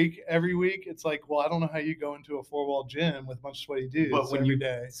Big Creek every week, it's like, well, I don't know how you go into a 4-wall gym with a bunch of sweaty dudes But when every you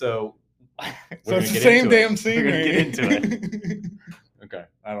day. So So it's the same damn We're scenery. gonna get into it. Okay,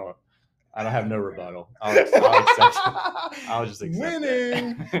 I don't have no rebuttal. I'll accept it. I'll just accept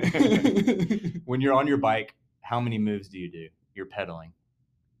it. Winning. When you're on your bike, how many moves do you do? You're pedaling.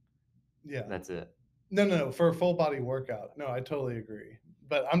 Yeah. That's it. No. For a full body workout. No, I totally agree.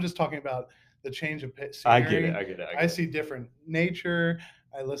 But I'm just talking about the change of scenery. I get it. I see different nature.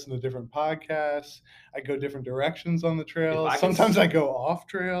 I listen to different podcasts. I go different directions on the trail. Sometimes I go off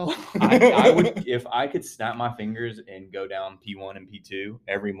trail. I would, if I could snap my fingers and go down P1 and P2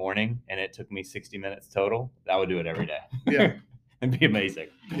 every morning, and it took me 60 minutes total, I would do it every day. Yeah. It'd be amazing.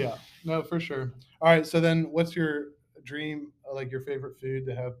 Yeah, no, for sure. All right, so then what's your dream, like your favorite food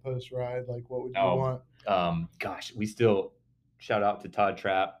to have post ride? Like, what would you want? Gosh, we still shout out to Todd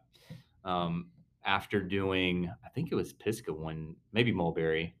Trapp. After doing, I think it was Pisgah one, maybe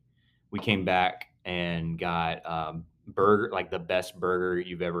Mulberry, we came back and got burger, like the best burger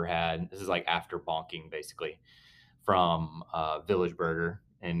you've ever had. This is like after bonking, basically, from Village Burger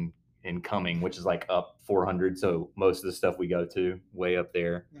in Cumming, which is like up 400. So most of the stuff we go to way up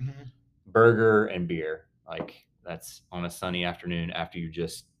there. Mm-hmm. Burger and beer, like that's on a sunny afternoon after you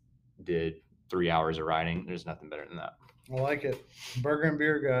just did 3 hours of riding. There's nothing better than that. I like it. Burger and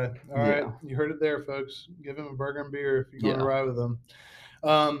beer guy. All right. You heard it there, folks. Give him a burger and beer if you're going to ride with him.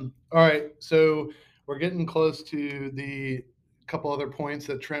 All right. So we're getting close to the couple other points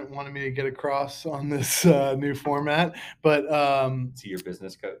that Trent wanted me to get across on this new format. But is he your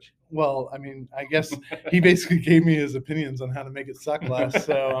business coach? Well, I mean, I guess he basically gave me his opinions on how to make it suck less.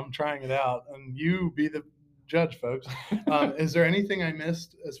 So I'm trying it out. And you be the judge, folks. Is there anything I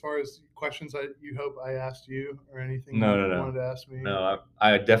missed as far as questions you hope I asked you or anything you wanted to ask me? No,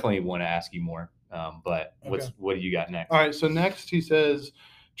 I definitely want to ask you more. But what do you got next? All right. So next he says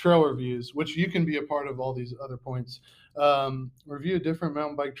trail reviews, which you can be a part of all these other points. Review a different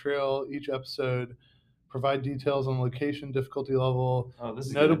mountain bike trail each episode. Provide details on location, difficulty level,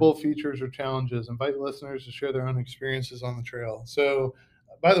 notable features or challenges. Invite listeners to share their own experiences on the trail. So,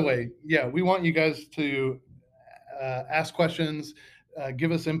 by the way, yeah, we want you guys to ask questions,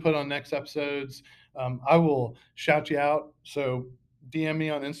 give us input on next episodes. I will shout you out. So DM me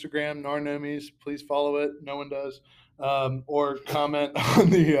on Instagram, Narnomies. Please follow it. No one does. Or comment on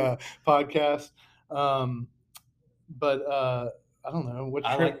the podcast. But I don't know.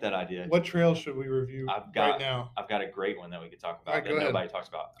 I like that idea. What trail should we review right now? I've got a great one that we could talk about right, that nobody talks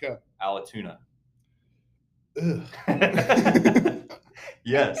about. Go. Allatoona. Ugh.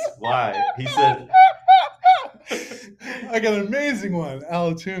 Yes. Why? He said. I got an amazing one.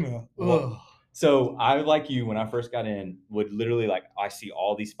 Allatoona. Ugh. So I, like you, when I first got in, would literally like, I see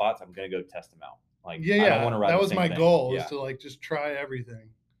all these spots, I'm gonna go test them out. Like, Yeah, I don't want yeah. to ride That the was same my thing. goal, was Yeah. to like just try everything.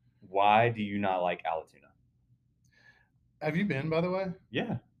 Why do you not like Allatoona? Have you been, by the way?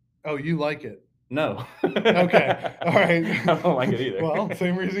 Yeah. Oh, you like it. No. Okay. All right. I don't like it either. Well,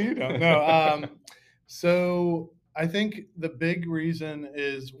 same reason you don't. No. So I think the big reason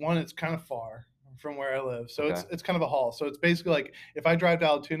is, one, it's kind of far from where I live. So Okay. it's kind of a haul. So it's basically like, if I drive to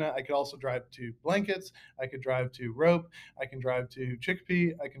Allatoona, I could also drive to Blankets, I could drive to Rope, I can drive to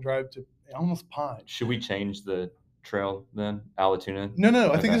Chicopee, I can drive to almost Pine. Should we change the trail then? Allatoona? No,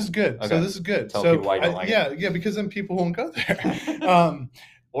 I think Okay. this is good. So Okay. this is good. Tell So people why you don't like it. yeah, because then people won't go there.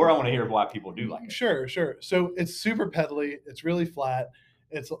 Or I want to hear why people do like it. Sure. So it's super pedally. It's really flat.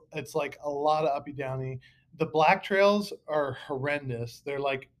 It's like a lot of uppy downy. The black trails are horrendous. They're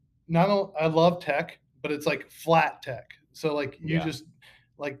like, I love tech, but it's like flat tech. So like you Yeah. just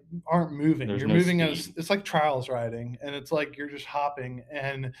like aren't moving. There's You're no moving at speed. it's like trials riding, and it's like you're just hopping,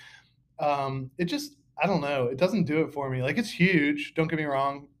 and it just, I don't know, it doesn't do it for me. Like, it's huge, don't get me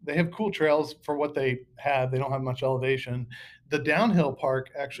wrong. They have cool trails for what they have. They don't have much elevation. The downhill park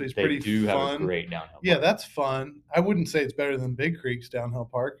actually is They pretty do have a fun. great downhill Yeah, park. that's fun. I wouldn't say it's better than Big Creek's downhill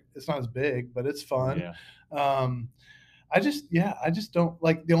park. It's not as big, but it's fun. Yeah. I just don't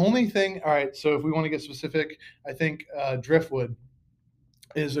like, the only thing. All right, so if we want to get specific, I think Driftwood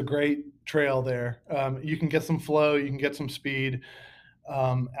is a great trail there. You can get some flow, you can get some speed.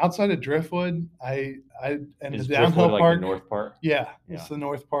 Outside of Driftwood, and Is the downhill Driftwood like park. the north part? Yeah, Yeah. it's the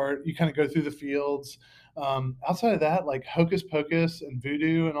north part. You kind of go through the fields. Outside of that, like Hocus Pocus and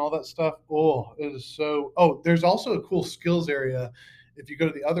Voodoo and all that stuff. Oh, it is so. Oh, there's also a cool skills area if you go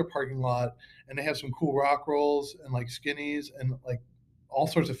to the other parking lot, and they have some cool rock rolls and like skinnies and like all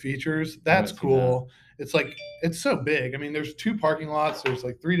sorts of features. I haven't That's seen that. cool. It's like, it's so big. I mean, there's 2 parking lots. There's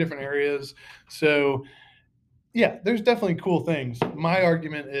like 3 different areas. So yeah, there's definitely cool things. My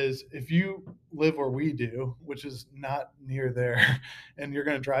argument is, if you live where we do, which is not near there, and you're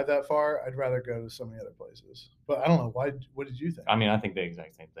going to drive that far, I'd rather go to so many other places. But I don't know why. What did you think? I mean, I think the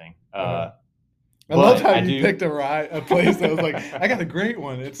exact same thing. I but love how I you do- picked a place that was like, I got a great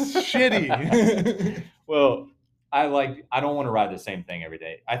one. It's shitty. Well, I don't want to ride the same thing every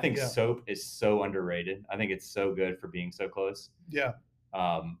day. I think Yeah. soap is so underrated. I think it's so good for being so close. Yeah,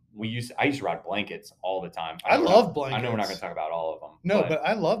 I used to ride Blankets all the time. I know we're love not- Blankets. I know we're not going to talk about all of them. No, but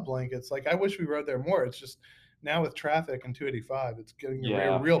I love Blankets. Like, I wish we rode there more. It's just, now with traffic and 285, it's getting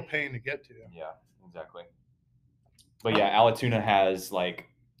Yeah. a real pain to get to. Yeah, exactly. But yeah, Allatoona has like,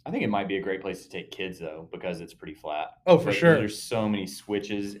 I think it might be a great place to take kids though, because it's pretty flat. Oh, for But sure. There's so many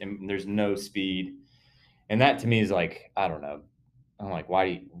switches and there's no speed, and that to me is like, I don't know. I'm like,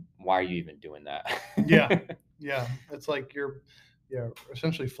 why are you even doing that? Yeah, it's like you're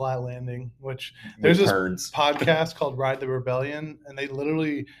essentially flat landing. Which With there's this turns. podcast called Ride the Rebellion, and they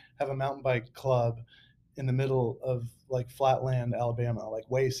literally have a mountain bike club in the middle of like flatland Alabama, like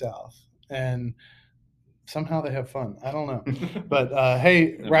way south, and somehow they have fun. I don't know. But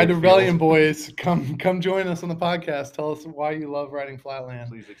hey, In a Ride the big Rebellion field. boys, come join us on the podcast. Tell us why you love riding flatland.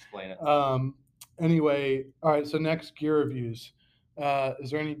 Please explain it. Anyway, all right, so next, gear reviews. Is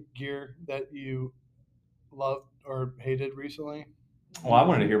there any gear that you loved or hated recently? Well, I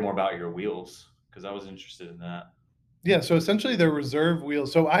wanted to hear more about your wheels because I was interested in that. Yeah, so essentially they're reserve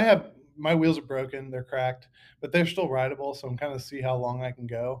wheels. So my wheels are broken, they're cracked, but they're still rideable. So I'm kind of see how long I can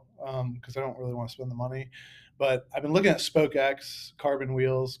go, because I don't really want to spend the money. But I've been looking at Spoke X carbon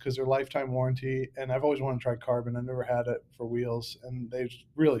wheels because they're lifetime warranty, and I've always wanted to try carbon. I never had it for wheels, and they're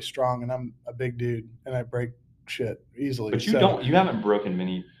really strong. And I'm a big dude, and I break shit easily. But So you haven't broken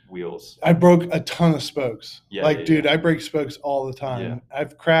many wheels. I broke a ton of spokes. Yeah, Dude, I break spokes all the time.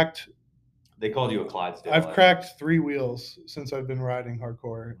 Yeah. They called you a Clydesdale. I've cracked 3 wheels since I've been riding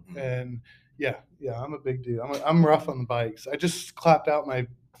hardcore, Mhm. and yeah, I'm a big dude. I'm rough on the bikes. I just clapped out my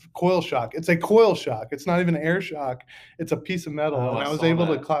coil shock. It's a coil shock. It's not even an air shock. It's a piece of metal, Oh, and I I was saw able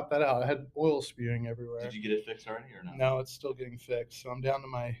to that. clap that out. I had oil spewing everywhere. Did you get it fixed already or not? No, it's still getting fixed. So I'm down to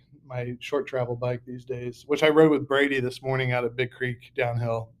my short travel bike these days, which I rode with Brady this morning out at Big Creek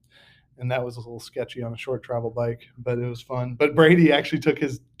downhill. And that was a little sketchy on a short travel bike, but it was fun. But Brady actually took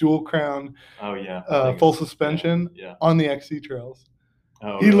his dual crown Oh yeah. full suspension Yeah. on the XC trails.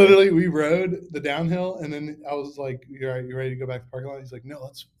 Oh, He really? literally, we rode the downhill, and then I was like, "You ready to go back to the parking lot?" He's like, "No,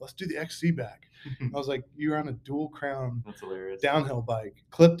 let's do the XC back." I was like, "You're on a dual crown That's hilarious. downhill bike,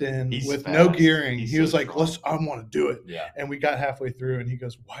 clipped in He's with no fast. gearing." He's He so was like, strong. I want to do it." Yeah. And we got halfway through, and he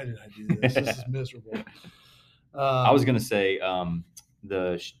goes, "Why did I do this? This is miserable." I was gonna say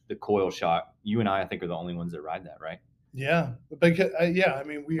the coil shock. You and I think, are the only ones that ride that, right? Yeah, because yeah, I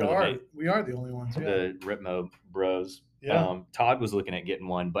mean, Or the mate, we are the only ones. Yeah, the Ripmo Bros. yeah, Todd was looking at getting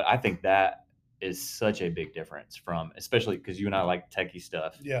one, but I think that is such a big difference from, especially because you and I like techie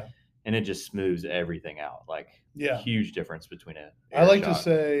stuff, yeah, and it just smooths everything out. Like yeah. huge difference between a I air like to shock.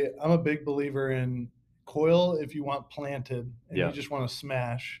 say I'm a big believer in coil if you want planted and you Yep. just want to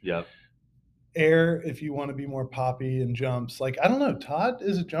smash. Yep. Air if you want to be more poppy and jumps. Like, I don't know, Todd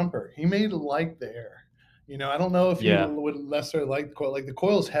is a jumper. He may like the air. You know, I don't know if he Yeah. would necessarily like the coil. Like the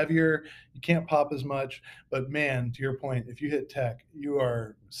coil's heavier, you can't pop as much. But man, to your point, if you hit tech, you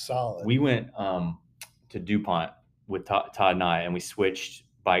are solid. We went to DuPont with Todd and I, and we switched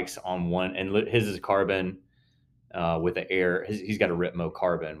bikes on one, and his is carbon with the air. He's got a Ripmo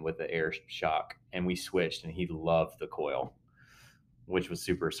carbon with the air shock, and we switched, and he loved the coil, which was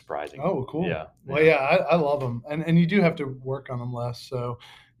super surprising. Oh, cool. Yeah, Well, yeah. yeah, I love them, and you do have to work on them less. So,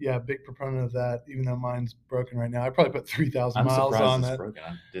 yeah, big proponent of that. Even though mine's broken right now, I probably put 3,000 I'm miles surprised on it's it. broken.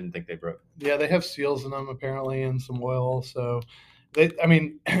 I didn't think they broke. Yeah, they have seals in them apparently and some oil. So, I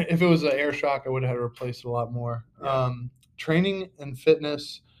mean, if it was an air shock, I would have had to replace it a lot more. Yeah. Training and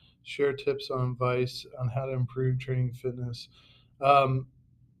fitness. Share tips on advice on how to improve training and fitness. Um,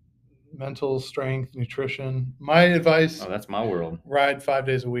 Mental strength, nutrition. My advice: Oh, that's my world. ride 5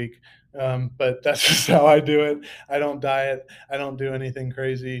 days a week. But that's just how I do it. I don't diet. I don't do anything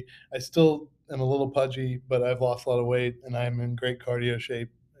crazy. I still am a little pudgy, but I've lost a lot of weight and I'm in great cardio shape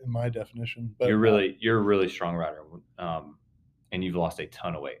in my definition. But You're a really strong rider, and you've lost a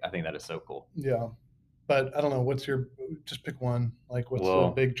ton of weight. I think that is so cool. yeah, but I don't know. What's your, just pick one? Like, what's the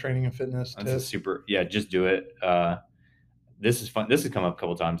Well, big training and fitness that's a tip? super, yeah. Just do it. This is fun. This has come up a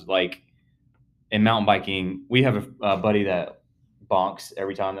couple times. Like in mountain biking, we have a buddy that bonks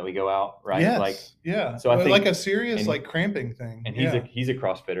every time that we go out, right? Like, Yes, yeah. so I think, Like a serious and like cramping thing. and Yeah. he's a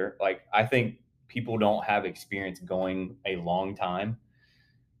CrossFitter. Like, I think people don't have experience going a long time.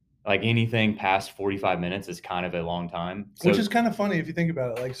 Like anything past 45 minutes is kind of a long time. So Which is kind of funny if you think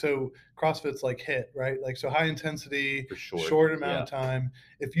about it. Like, so CrossFit's like hit, right? Like, so high intensity, for short amount yeah, of time.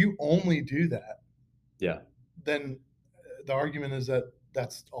 If you only do that, yeah, then the argument is that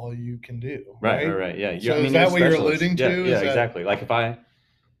that's all you can do, right, right? right, right. Yeah, So I is mean, you're a that what you're specialist. alluding Yeah, to? yeah, Is that exactly. Like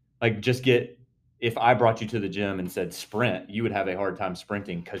if I brought you to the gym and said sprint, you would have a hard time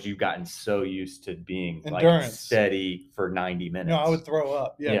sprinting because you've gotten so used to being like endurance? steady for 90 No, I would minutes. throw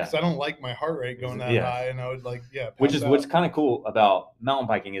up. Yeah, Yeah. because I don't like my heart rate going that Yeah. high, and I would like, yeah, Which pass is what's out. kind of cool about mountain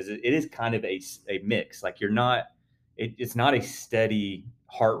biking is it is kind of a mix. Like it's not a steady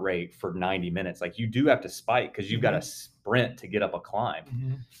heart rate for 90 minutes. Like you do have to spike because you've got to sprint to get up a climb.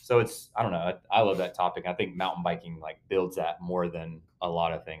 Mm-hmm. So I don't know. I love that topic. I think mountain biking like builds that more than a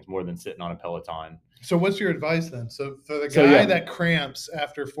lot of things, more than sitting on a Peloton. So what's your advice then? So for the So, guy yeah. that cramps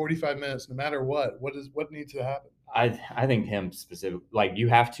after 45 minutes, no matter what needs to happen? I think him specific, like you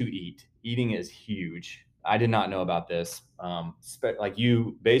have to eat. Eating is huge. I did not know about this. Like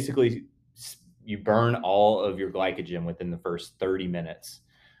you basically you burn all of your glycogen within the first 30 minutes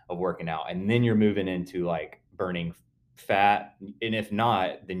of working out, and then you're moving into like burning fat. And if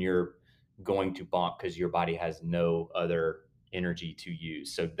not, then you're going to bonk because your body has no other energy to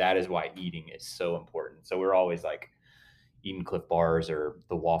use. So that is why eating is so important. So we're always like eating Cliff Bars or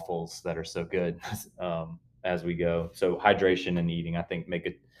the waffles that are so good as we go. So hydration and eating, I think, make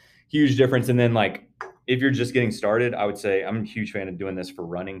a huge difference. And then like if you're just getting started, I would say I'm a huge fan of doing this for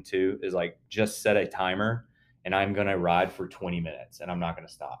running too. Is like just set a timer and I'm gonna ride for 20 minutes and I'm not gonna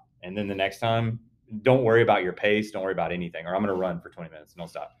stop. And then the next time, don't worry about your pace, don't worry about anything. Or I'm gonna run for 20 minutes and don't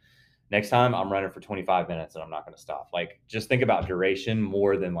stop. Next time I'm running for 25 minutes and I'm not gonna stop. Like just think about duration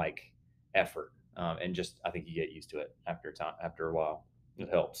more than like effort. And just I think you get used to it after a while. It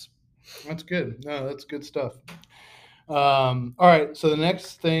helps. That's good. No, that's good stuff. All right. So the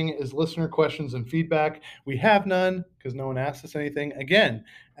next thing is listener questions and feedback. We have none because no one asked us anything. Again,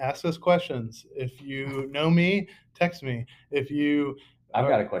 ask us questions. If you know me, text me. If you I've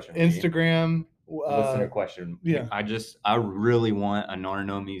got a question. Instagram. Listener question. Yeah. I really want a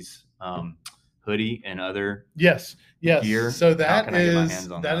Narnomi's hoodie and other yes gear. So How can I get my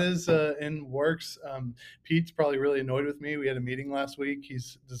hands on that? that is in works. Pete's probably really annoyed with me. We had a meeting last week.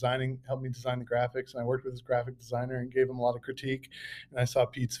 He's helped me design the graphics, and I worked with his graphic designer and gave him a lot of critique, and I saw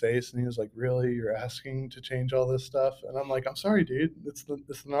Pete's face and he was like, really, you're asking to change all this stuff? And I'm like, I'm sorry, dude, it's the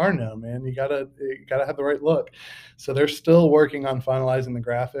Narno, man. You gotta have the right look. So they're still working on finalizing the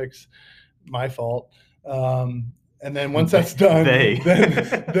graphics. My fault. And then once that's done,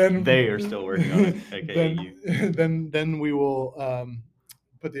 then they are still working on it. AKA you. Then we will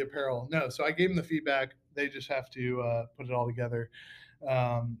put the apparel. No, so I gave him the feedback. They just have to put it all together.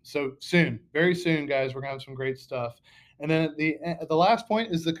 So soon, very soon, guys, we're gonna have some great stuff. And then the last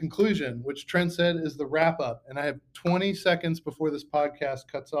point is the conclusion, which Trent said is the wrap up. And I have 20 seconds before this podcast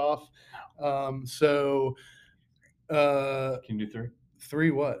cuts off. So Can you do 3?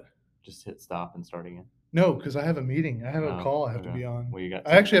 3 what? Just hit stop and start again. No, because I have a meeting. I have a Oh, call I have to okay. be on. Well, you got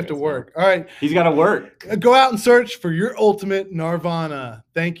I actually have to 10 seconds now. work. All right. He's got to work. Go out and search for your ultimate Nirvana.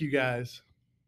 Thank you, guys.